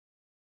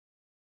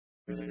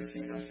 We get to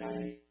see them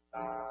say,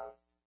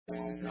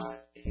 things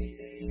that he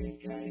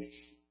engaged.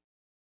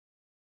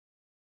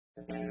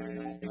 The things that he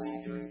didn't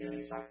need to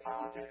engage, like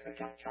politics. They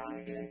kept trying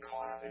to get him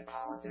caught up in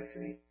politics,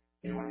 and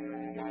he wouldn't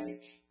even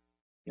engage.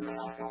 He would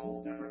ask a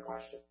whole different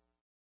question.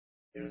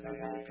 He would say,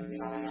 hey, because they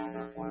had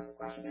their political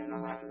question, they had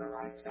no left and the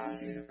right. The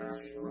Sadducees and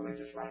Pharisees were really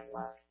just right and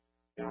left.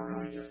 They were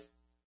really just,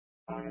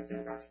 I guess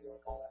Democrats would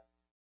really call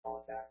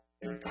it that.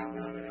 They would come to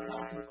them and they would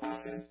ask him a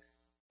question,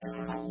 and it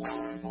was a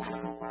loaded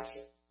political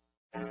question.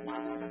 And it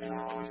wasn't that they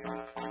were always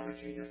trying to fight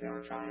with Jesus. They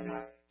were trying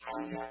to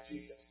hijack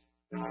Jesus.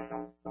 They're like,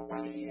 the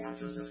way he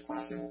answers this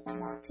question will put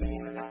my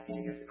team, and that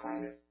team gets to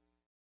claim it.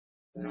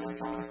 And then they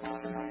come to the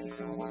question, hey,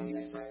 so what do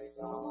you say?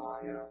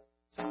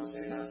 Some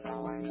say this,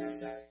 some what do you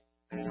say?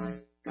 And they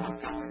would go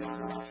totally in that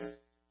direction,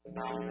 but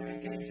not even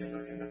engage in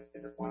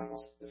the political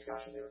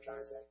discussion they were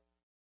trying to say.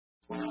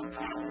 When they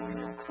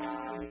would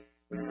cry,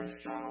 when they would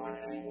struggle in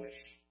anguish,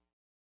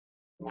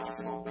 watch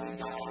him obey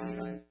God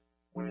even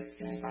when it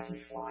seems like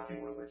he's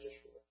flaunting religious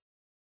rules.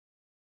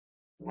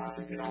 We want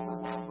to get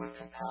overwhelmed with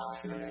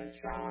compassion and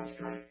challenge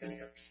great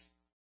thinkers.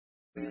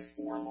 We have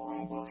 4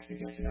 moral books to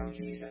get to know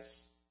Jesus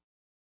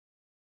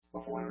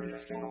before we read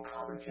a single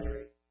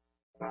commentary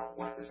about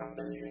what this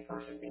amazing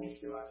person means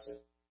to us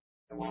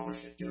and what we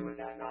should do with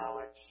that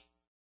knowledge.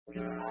 We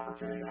get an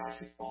opportunity to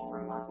actually fall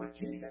in love with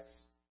Jesus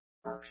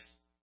first.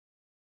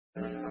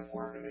 And this is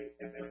important to me.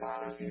 It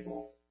bothers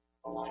people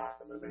a lot.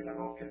 When they make a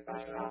little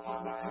confession, I don't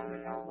talk about heaven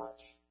and hell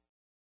much.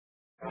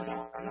 I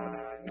know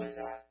that. I admit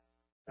that.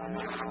 I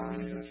know all the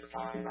reasons for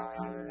talking about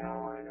heaven and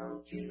hell, and I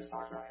know Jesus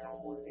talks about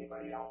hell more than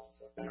anybody else.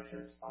 So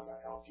benefits to talk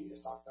about hell.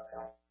 Jesus talks about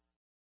hell.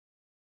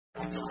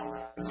 I know all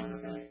that. But here's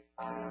the thing.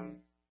 I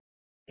am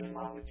in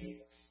love with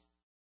Jesus.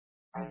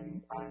 I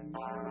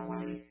admire the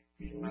way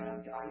he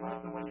lived. I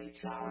love the way he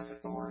challenged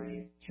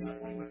authority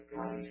gently with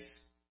grace.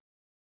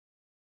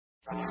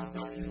 I love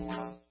that he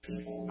loved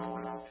people no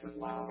one else would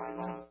love. I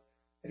love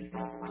that he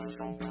broke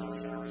racial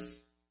barriers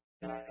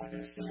that have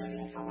been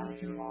standing for way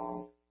too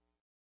long.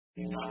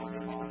 He never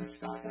did what was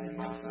expected, and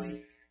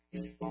mostly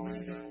he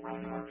believed in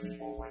regular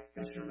people like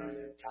fishermen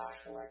and tax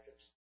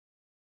collectors.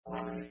 I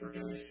love that he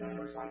forgave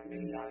sinners like me.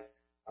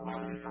 I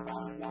love that he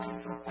provided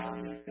wine for a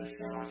party and fish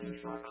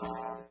sandwiches for a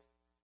crowd.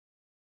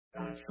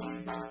 And I'm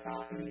intrigued by the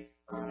fact that he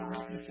earned a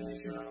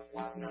reputation of a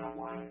glutton and a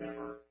wine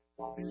bibber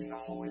while being the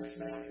holiest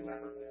man who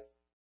ever lived.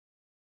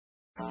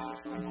 I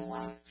also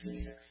love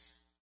Jesus.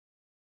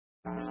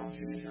 I love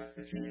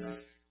Jesus,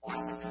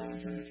 all the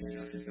things that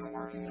Jesus has been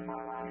working in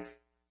my life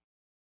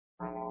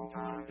for a long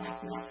time.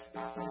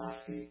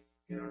 Dostoevsky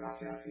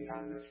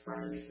has this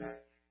phrase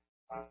that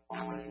I've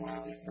always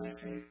loved. It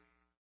makes me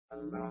a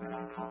little bit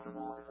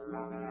uncomfortable. It's a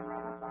little bit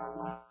irreverent, but I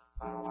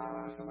don't know why I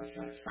love it so much.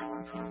 But it's so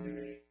uncomfortable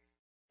to me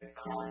that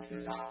Christ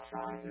is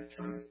outside the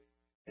truth.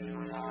 And in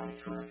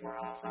reality, truth were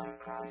outside of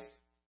Christ.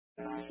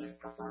 And I should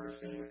prefer to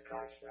stay with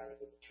Christ rather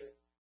than the truth.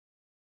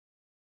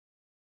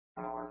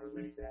 I don't want to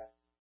read that.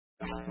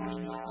 I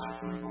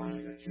actually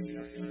believe that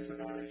Jesus is the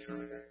very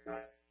truth.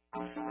 But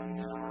I'm so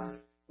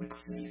enamored with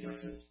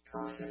Jesus'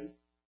 person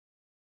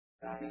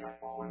that I think I'd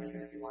fall in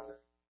even if he wasn't.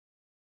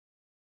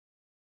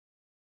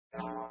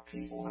 And I want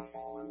people to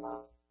fall in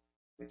love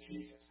with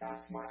Jesus.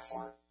 That's my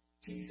heart.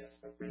 Jesus,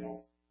 the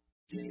real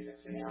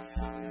Jesus. And that's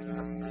kind of an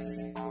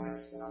amazing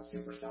bonus that I'm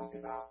super stoked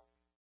about.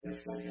 This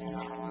thinking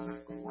that was a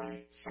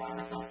great side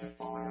effect of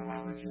falling in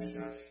love with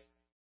Jesus.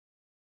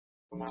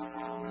 But my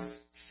problem is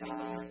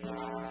selling a get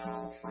out of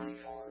hell free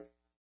card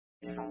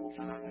is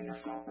ultimately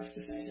a selfish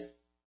decision.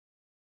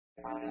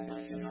 If I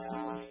convince you that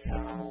hell is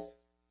terrible,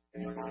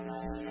 and you're going to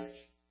hate it,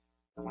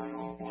 the way to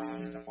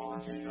avoid is to follow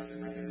Jesus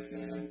and make a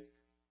decision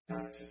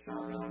to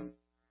serve him,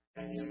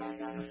 and you make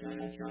that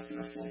decision just to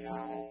escape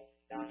hell,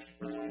 that's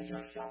really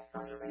just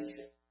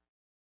self-preservation.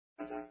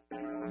 That's a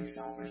really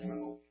selfish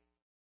move.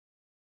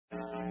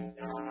 And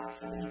I'm not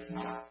saying it's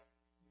not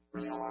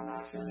real. I'm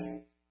not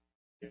saying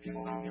if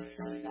people don't get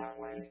saved that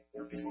way,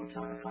 or people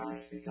turn to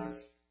Christ because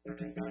they're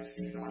convinced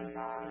he's the way to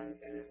God and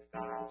it's a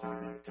better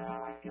alternative to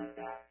how I get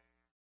that.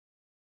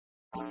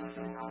 I'm just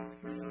saying I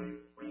really,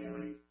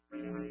 really,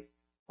 really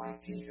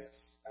like Jesus.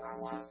 And I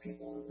want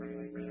people to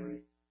really,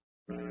 really,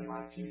 really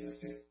like Jesus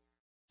too.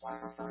 So I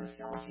prefer to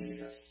sell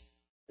Jesus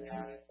to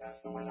heaven. That's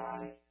the way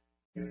I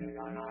do it.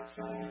 I'm not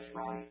saying it's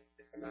right.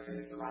 I'm not saying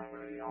it's the right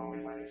way, the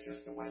only way. It's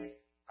just the way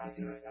I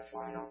do it. That's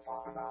why I don't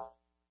talk about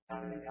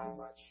heaven and hell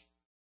much.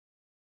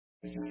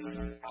 Because it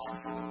is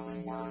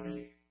absolutely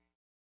worthy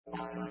of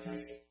our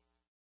imitation.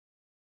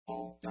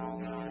 Oh, don't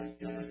really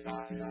get us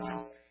back to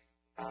that.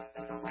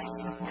 At the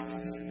right of what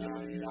is in you,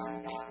 I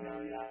haven't gotten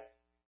there yet.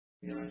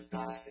 It is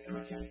best to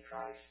imitate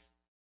Christ.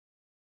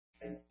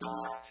 And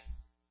that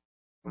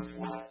was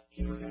what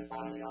he was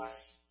inviting us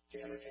to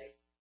imitate.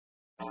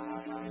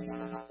 Not only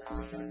him as a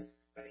person,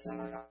 but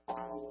him as a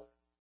follower.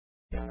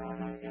 Him as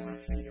an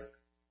imitator.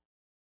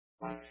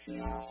 Like, see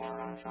how hard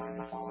I'm trying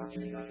to follow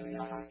Jesus, and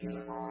yes, I get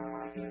it wrong, and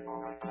when I get it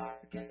wrong,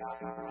 I get back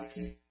up, and I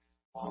keep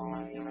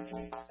following,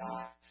 imitate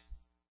that.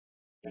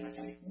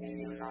 Imitate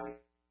me as I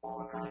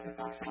follow Christ. In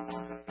fact,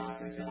 sometimes the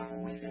best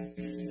example we can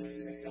be is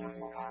an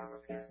example of how to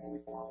repent when we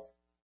blow it.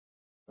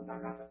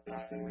 Sometimes that's the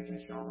best thing we can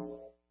show the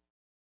world.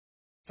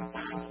 So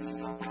follow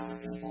me up other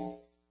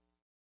people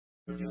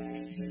who didn't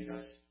need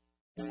Jesus.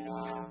 They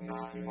don't have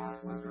Matthew,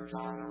 Mark, Luke, or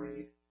John to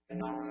read, and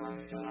not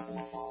really example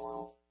to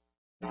follow.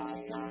 Now,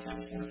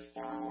 imitation is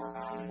far more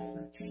valuable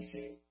than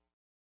teaching.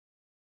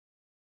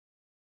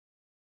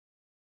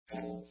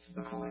 Paul to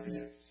the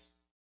Philippians,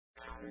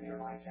 pattern your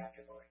lives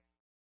after going.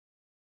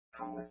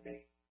 Come with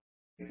me.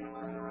 You can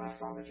learn the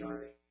rest on the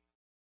journey.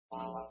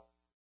 Follow.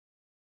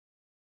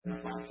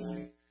 This might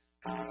seem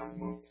kind of a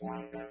moot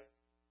point that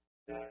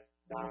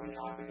now we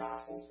have the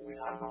Gospels, so we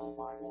have the whole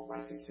Bible,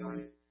 right?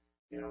 Concilium,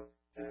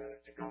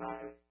 to go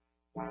back and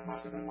what it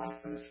must have been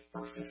like for this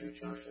first century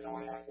church that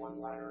only had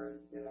one letter,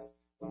 and,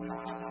 but we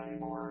don't have that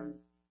anymore, and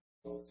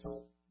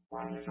so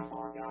why get so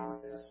bogged down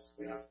with this?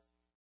 We have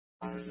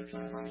hundreds of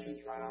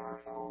translations right on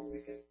our phone we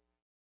can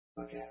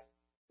look at.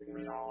 We can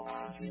read all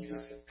about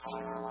Jesus and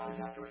pattern our lives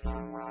after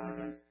him rather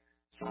than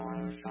someone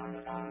who's trying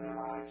to pattern their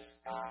lives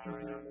after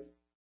him. And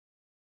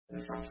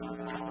there's some sort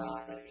of all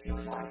that, but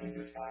here's why I think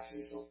this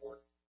passage is so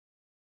important.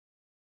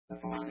 The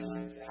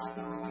Philippians have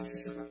the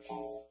relationship with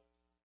Paul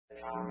and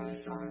how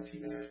many sermons he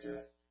managed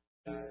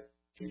to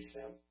teach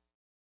them.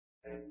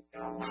 And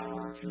a letter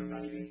or two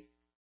maybe.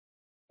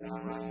 They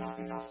have really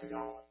nothing else to go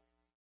on.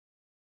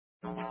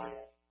 No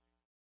Bible.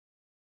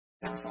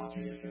 Never saw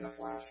Jesus in the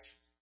flesh.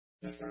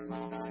 Just their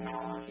little bit of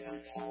knowledge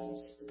and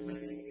Paul's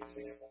living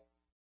example.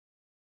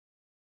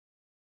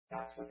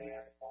 That's what they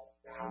had to follow.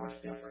 Now, how much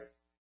different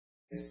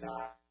is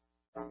that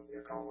from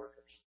your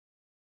coworkers,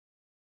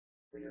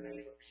 or your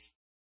neighbors,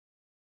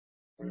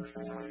 or your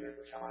family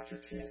members? How about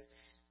your kids?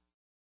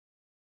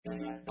 Is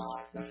it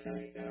not the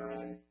state they're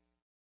in?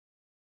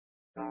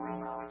 No real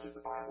knowledge of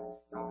the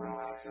Bible, no real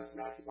access to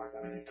Matthew, Mark.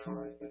 I mean, they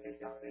could, but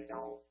they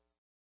don't.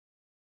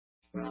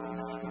 We don't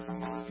know if from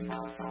most people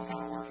have some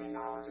kind of working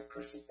knowledge of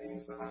Christian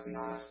things, but let's be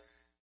honest,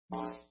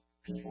 most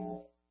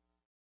people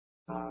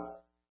are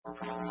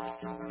probably not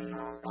still believing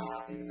on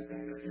God, even the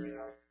things that do.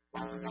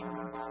 Most have never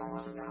read the Bible,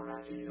 most have never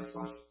read Jesus,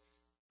 most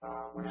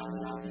would have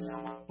no idea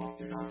what book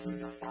to go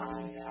to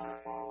find how to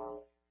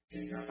follow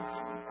Jesus,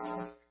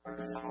 or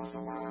to supposed to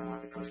learn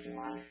what the Christian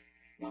life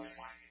looks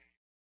like.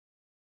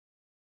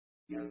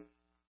 You.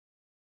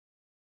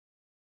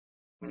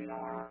 We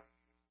are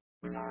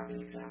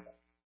the example.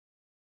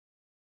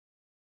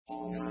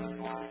 All his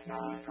life,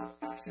 not his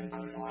perfection,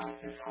 but his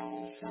life, his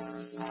whole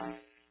centered life,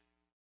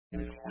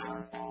 his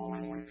hard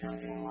following,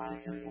 repenting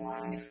life, his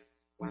life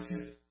was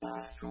his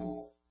best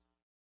tool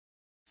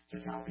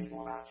to tell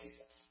people about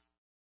Jesus.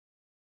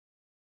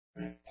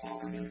 And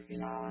Paul in his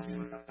theology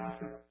was the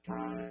best of it.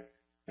 Brilliant.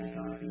 And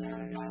so at the end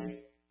of the day,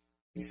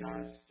 he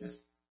says, just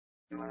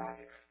do what I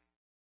do.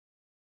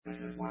 This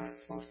is what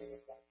it's supposed to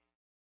look like.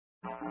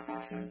 Not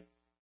perfection,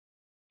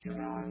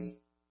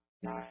 humility,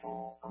 not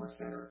fall, I'm a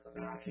sinner, but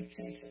then I keep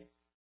chasing.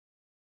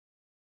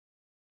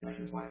 This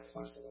is what it's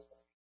supposed to look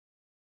like.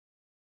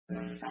 And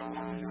this is not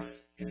only just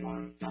people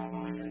who don't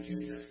believe in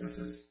Jesus. This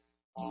is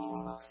all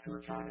of us who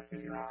are trying to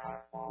figure out how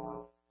to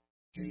follow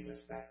Jesus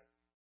better.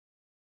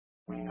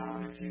 We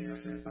know that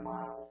Jesus is the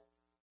model.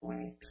 We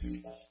need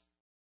people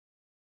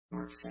who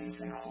are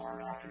chasing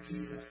hard after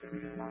Jesus that we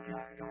can look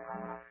at and go, I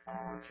want to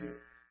follow too.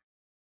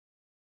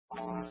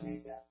 All of us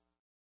need that.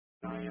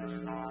 30 years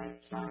ago, I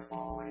started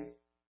following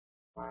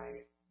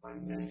my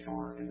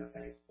mentor in the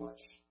faith, Butch,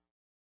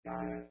 guy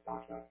I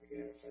talked about at the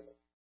beginning of the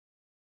service.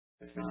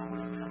 It's been a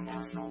really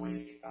emotional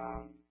week.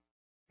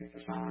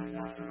 For some reason,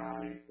 after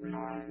I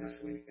realized this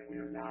week that we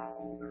are now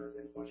older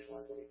than Butch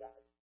was when he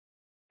died.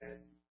 And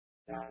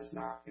that does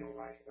not feel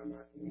right. I'm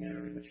not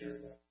nearly mature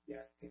enough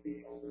yet to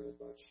be older than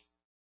Butch.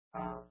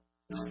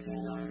 19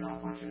 years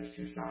ago, Butch and his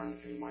two sons,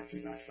 who were my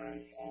two best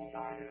friends, all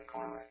died in a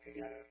car wreck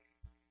together.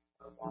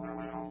 On their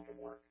way home from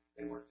work,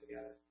 they worked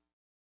together.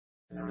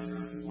 And the reason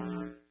this is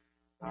weird,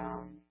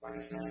 like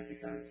I said,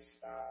 because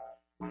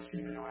Butch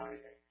seemed to know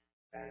everything.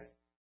 And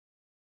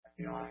I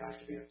feel like I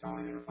should be in a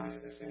totally different place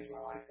at this stage of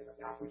my life than I'm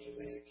now, Butch's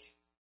age.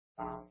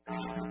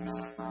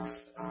 At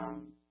first,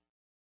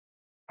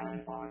 I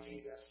didn't follow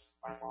Jesus.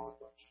 I followed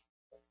Butch.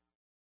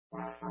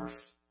 When I first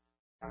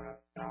kind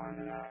of fell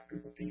into that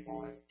group of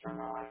people and turned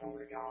my life over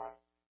to God,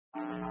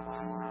 I read my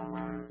Bible and I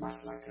learned as much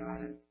as I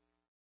could. And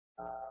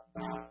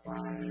but when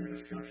I knew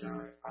the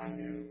scripture, I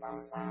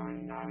was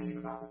utterly naive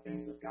about the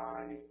things of God.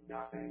 I knew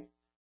nothing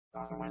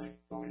about the way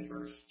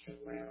believers should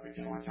live.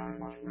 Again, one time,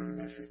 the most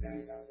rudimentary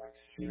things, I was like,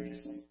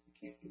 seriously, you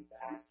can't do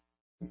that?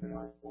 And they're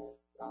like,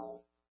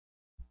 well,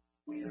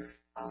 weird.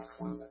 I was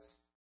clueless.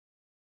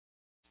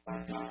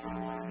 But that's what I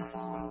wanted to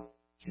follow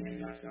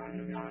Jesus, and I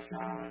knew beyond a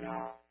shadow of a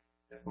doubt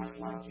that much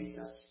like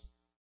Jesus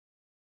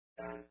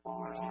and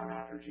followed hard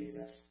after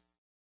Jesus.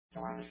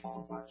 So I just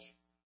followed Butch.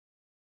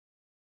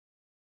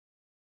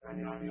 I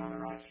knew I'd be on the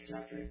right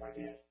trajectory if I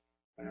did.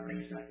 Whatever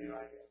he said, I knew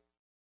I did.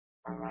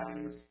 I'm glad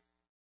he was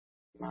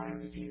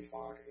a Jesus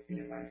follower, because if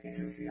he had let me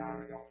do it, I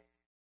would go.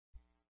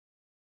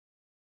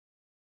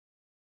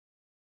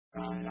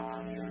 I had no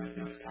idea that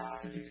this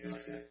passage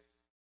existed.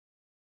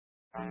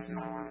 I just knew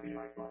I wanted to be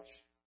like Butch.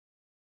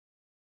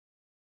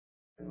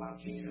 And love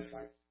Jesus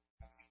like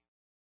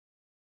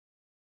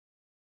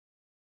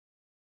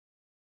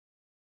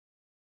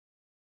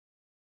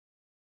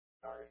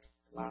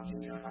love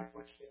Jesus like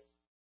Butch did.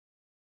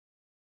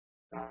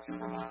 I was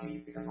super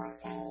lucky because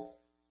like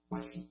Paul,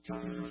 Butch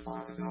took his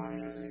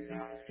responsibility as an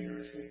example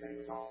seriously, but he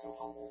was also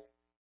humble.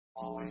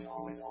 Always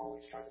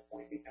tried to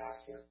point me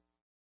past him,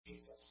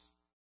 Jesus.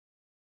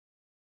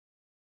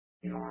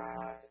 I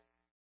had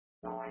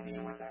no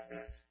idea what that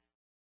meant.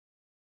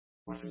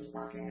 Butch was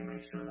working to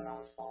make sure that I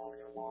was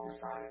following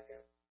alongside of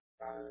him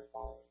rather than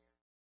following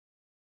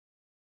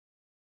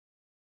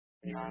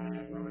him. I may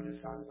have ruined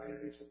his son's later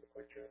use of the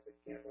quick trip, but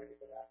can't wait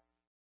for that.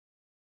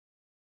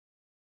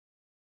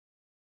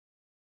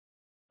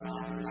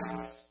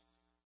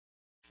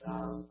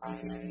 I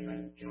can't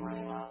even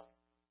dream up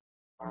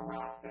a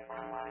route that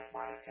my life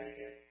might have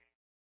taken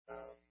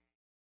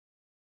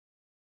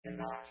in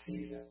that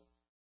season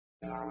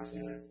that I was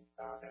in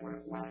that would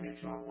have led me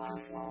to a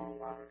lifelong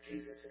love of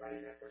Jesus if I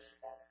didn't at first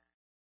follow.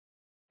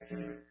 I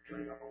can't even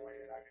dream up a way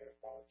that I could have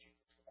followed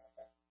Jesus without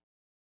that.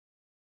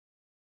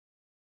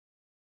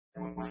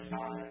 And when my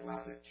God had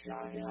left a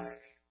gigantic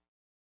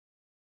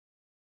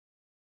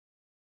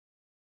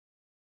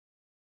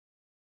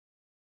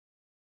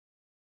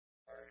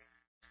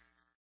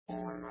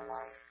hole in my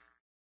life,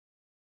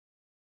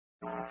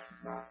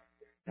 not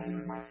that he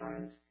was my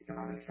friend, because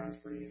I make friends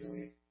pretty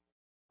easily.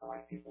 I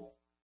like people.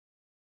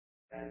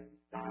 And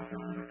not as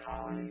a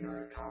colleague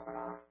or a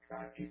confidant,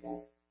 I have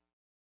people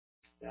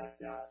that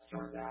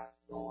serve that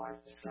role. I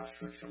discuss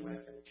scripture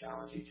with and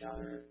challenge each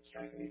other and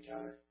strengthen each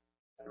other.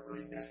 I don't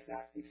really miss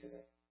that piece of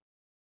it.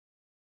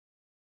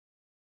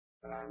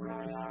 But I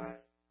really haven't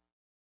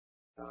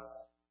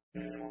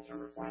been able to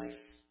replace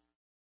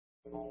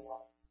the old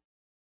love.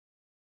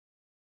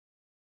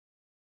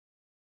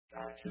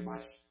 I have too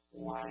much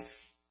life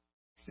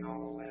still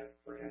to live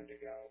for him to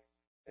go.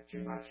 And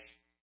too much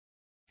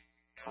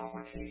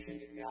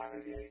complication to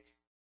navigate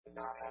and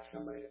not have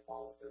somebody to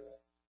follow through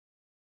it.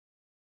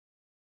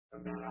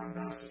 And then I'm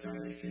not to say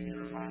 18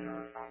 years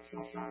later, I'm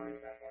still struggling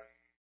with that work.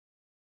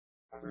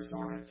 I've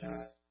resorted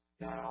to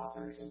dead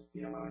authors and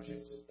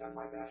theologians and done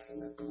my best to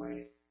live the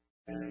way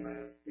they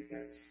live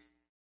because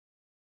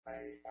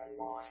I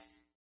lost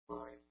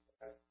mine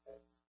and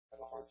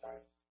have a hard time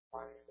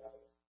finding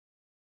another.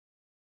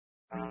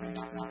 I don't think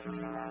that's not the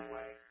right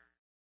way.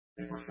 I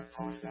think we're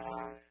supposed to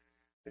have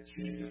the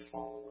Jesus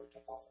follower to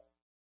follow.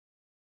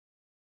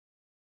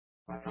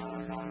 But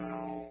God is not at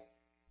all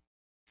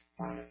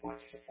find a bunch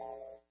to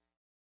follow.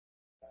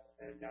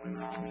 And that we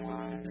would all be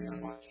willing to give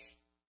a bunch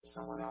to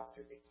someone else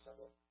who needs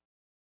someone to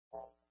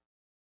follow.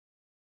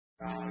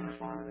 God will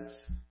respond to this.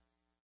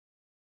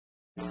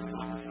 We're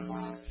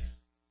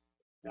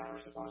never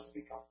supposed to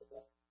be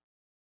comfortable.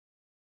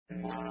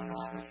 And more than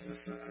that, this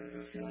is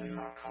a feeling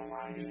about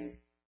colliding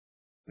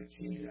with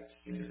Jesus.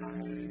 Jesus is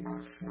moving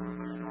much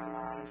further in our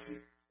lives. He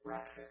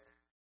wrecks it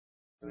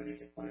so that he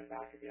can put it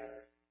back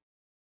together.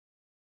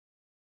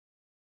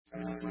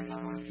 And every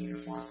time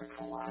Jesus wants to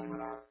collide with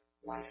our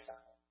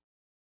lifestyle,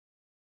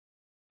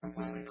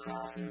 completely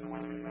crashing the way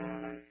we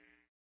live and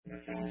the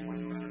things we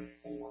live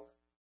for.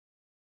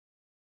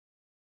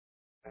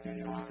 I think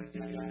he wants to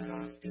dig into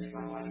those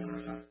deeper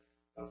layers of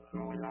of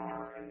who we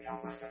are and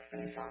help us to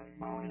face our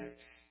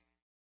motives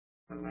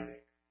for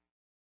living.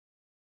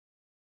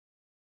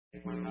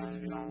 If we live to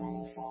be a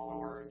rule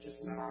follower and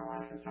just live our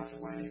life in such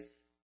a way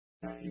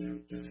that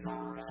you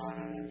deserve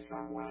heaven in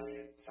some way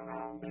and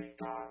somehow make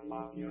God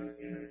love you at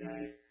the end of the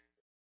day,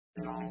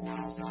 it all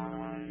boils down to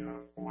whether you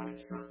avoid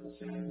certain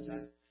sins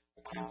and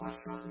accomplish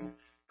certain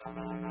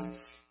commandments.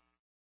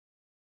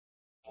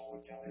 Paul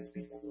would tell his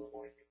people to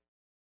avoid you.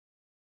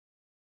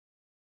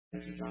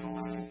 If you don't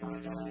allow for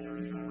a day or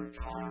even a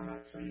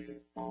retirement so you can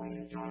fully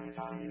enjoy the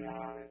time you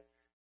have and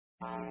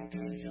not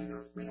engage in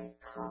the real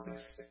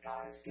purpose that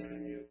God has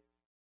given you,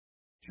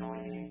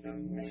 joining the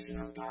mission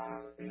of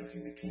God,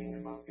 advancing the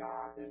kingdom of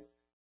God, then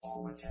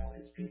Paul would tell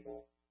his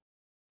people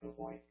to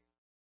avoid you.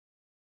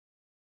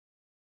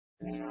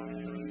 And you know,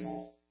 as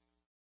evil,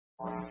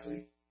 or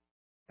athlete,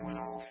 and we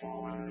all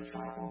fall into the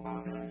trap of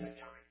both ends at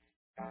times,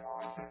 not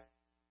often.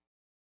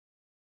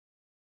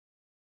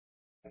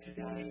 But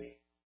today,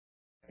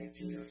 I think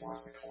Jesus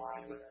wants to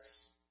collide with us.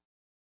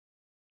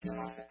 He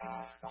wants to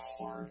ask the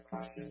hard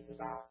questions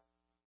about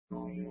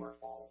who you are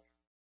following.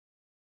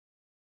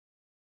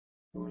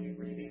 Who are you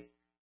reading?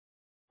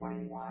 What are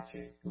you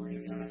watching? Who are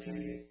you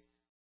imitating?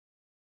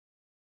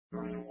 Who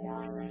are you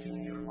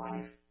orienting your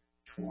life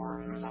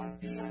toward? Whose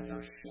ideas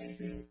are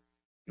shaping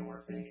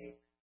your thinking?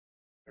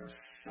 There are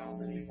so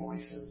many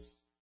voices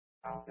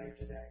out there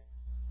today.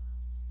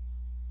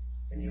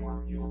 And you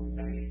are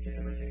made to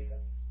imitate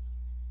them.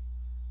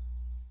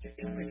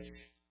 To image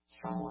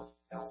someone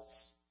else.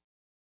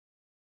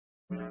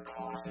 We are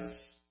cautious.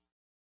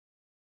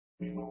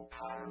 We will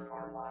pattern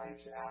our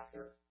lives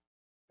after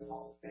the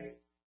wrong thing.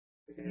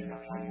 We can end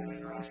up heading in a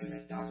direction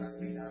that doesn't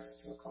lead us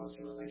to a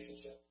closer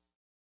relationship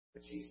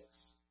with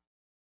Jesus.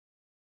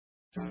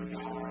 So if you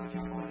don't want to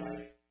take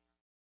away,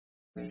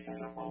 please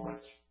take a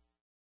moment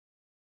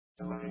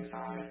to look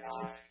inside and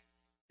ask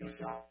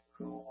yourself,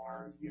 who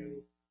are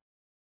you?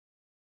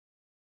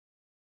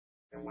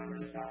 And where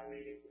is that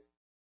leading you?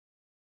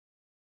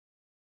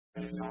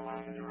 And if you don't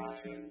like the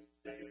direction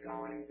that you're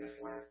going this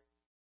way,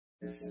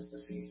 this is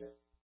the season.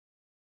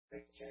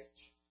 Make the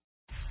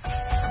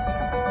change.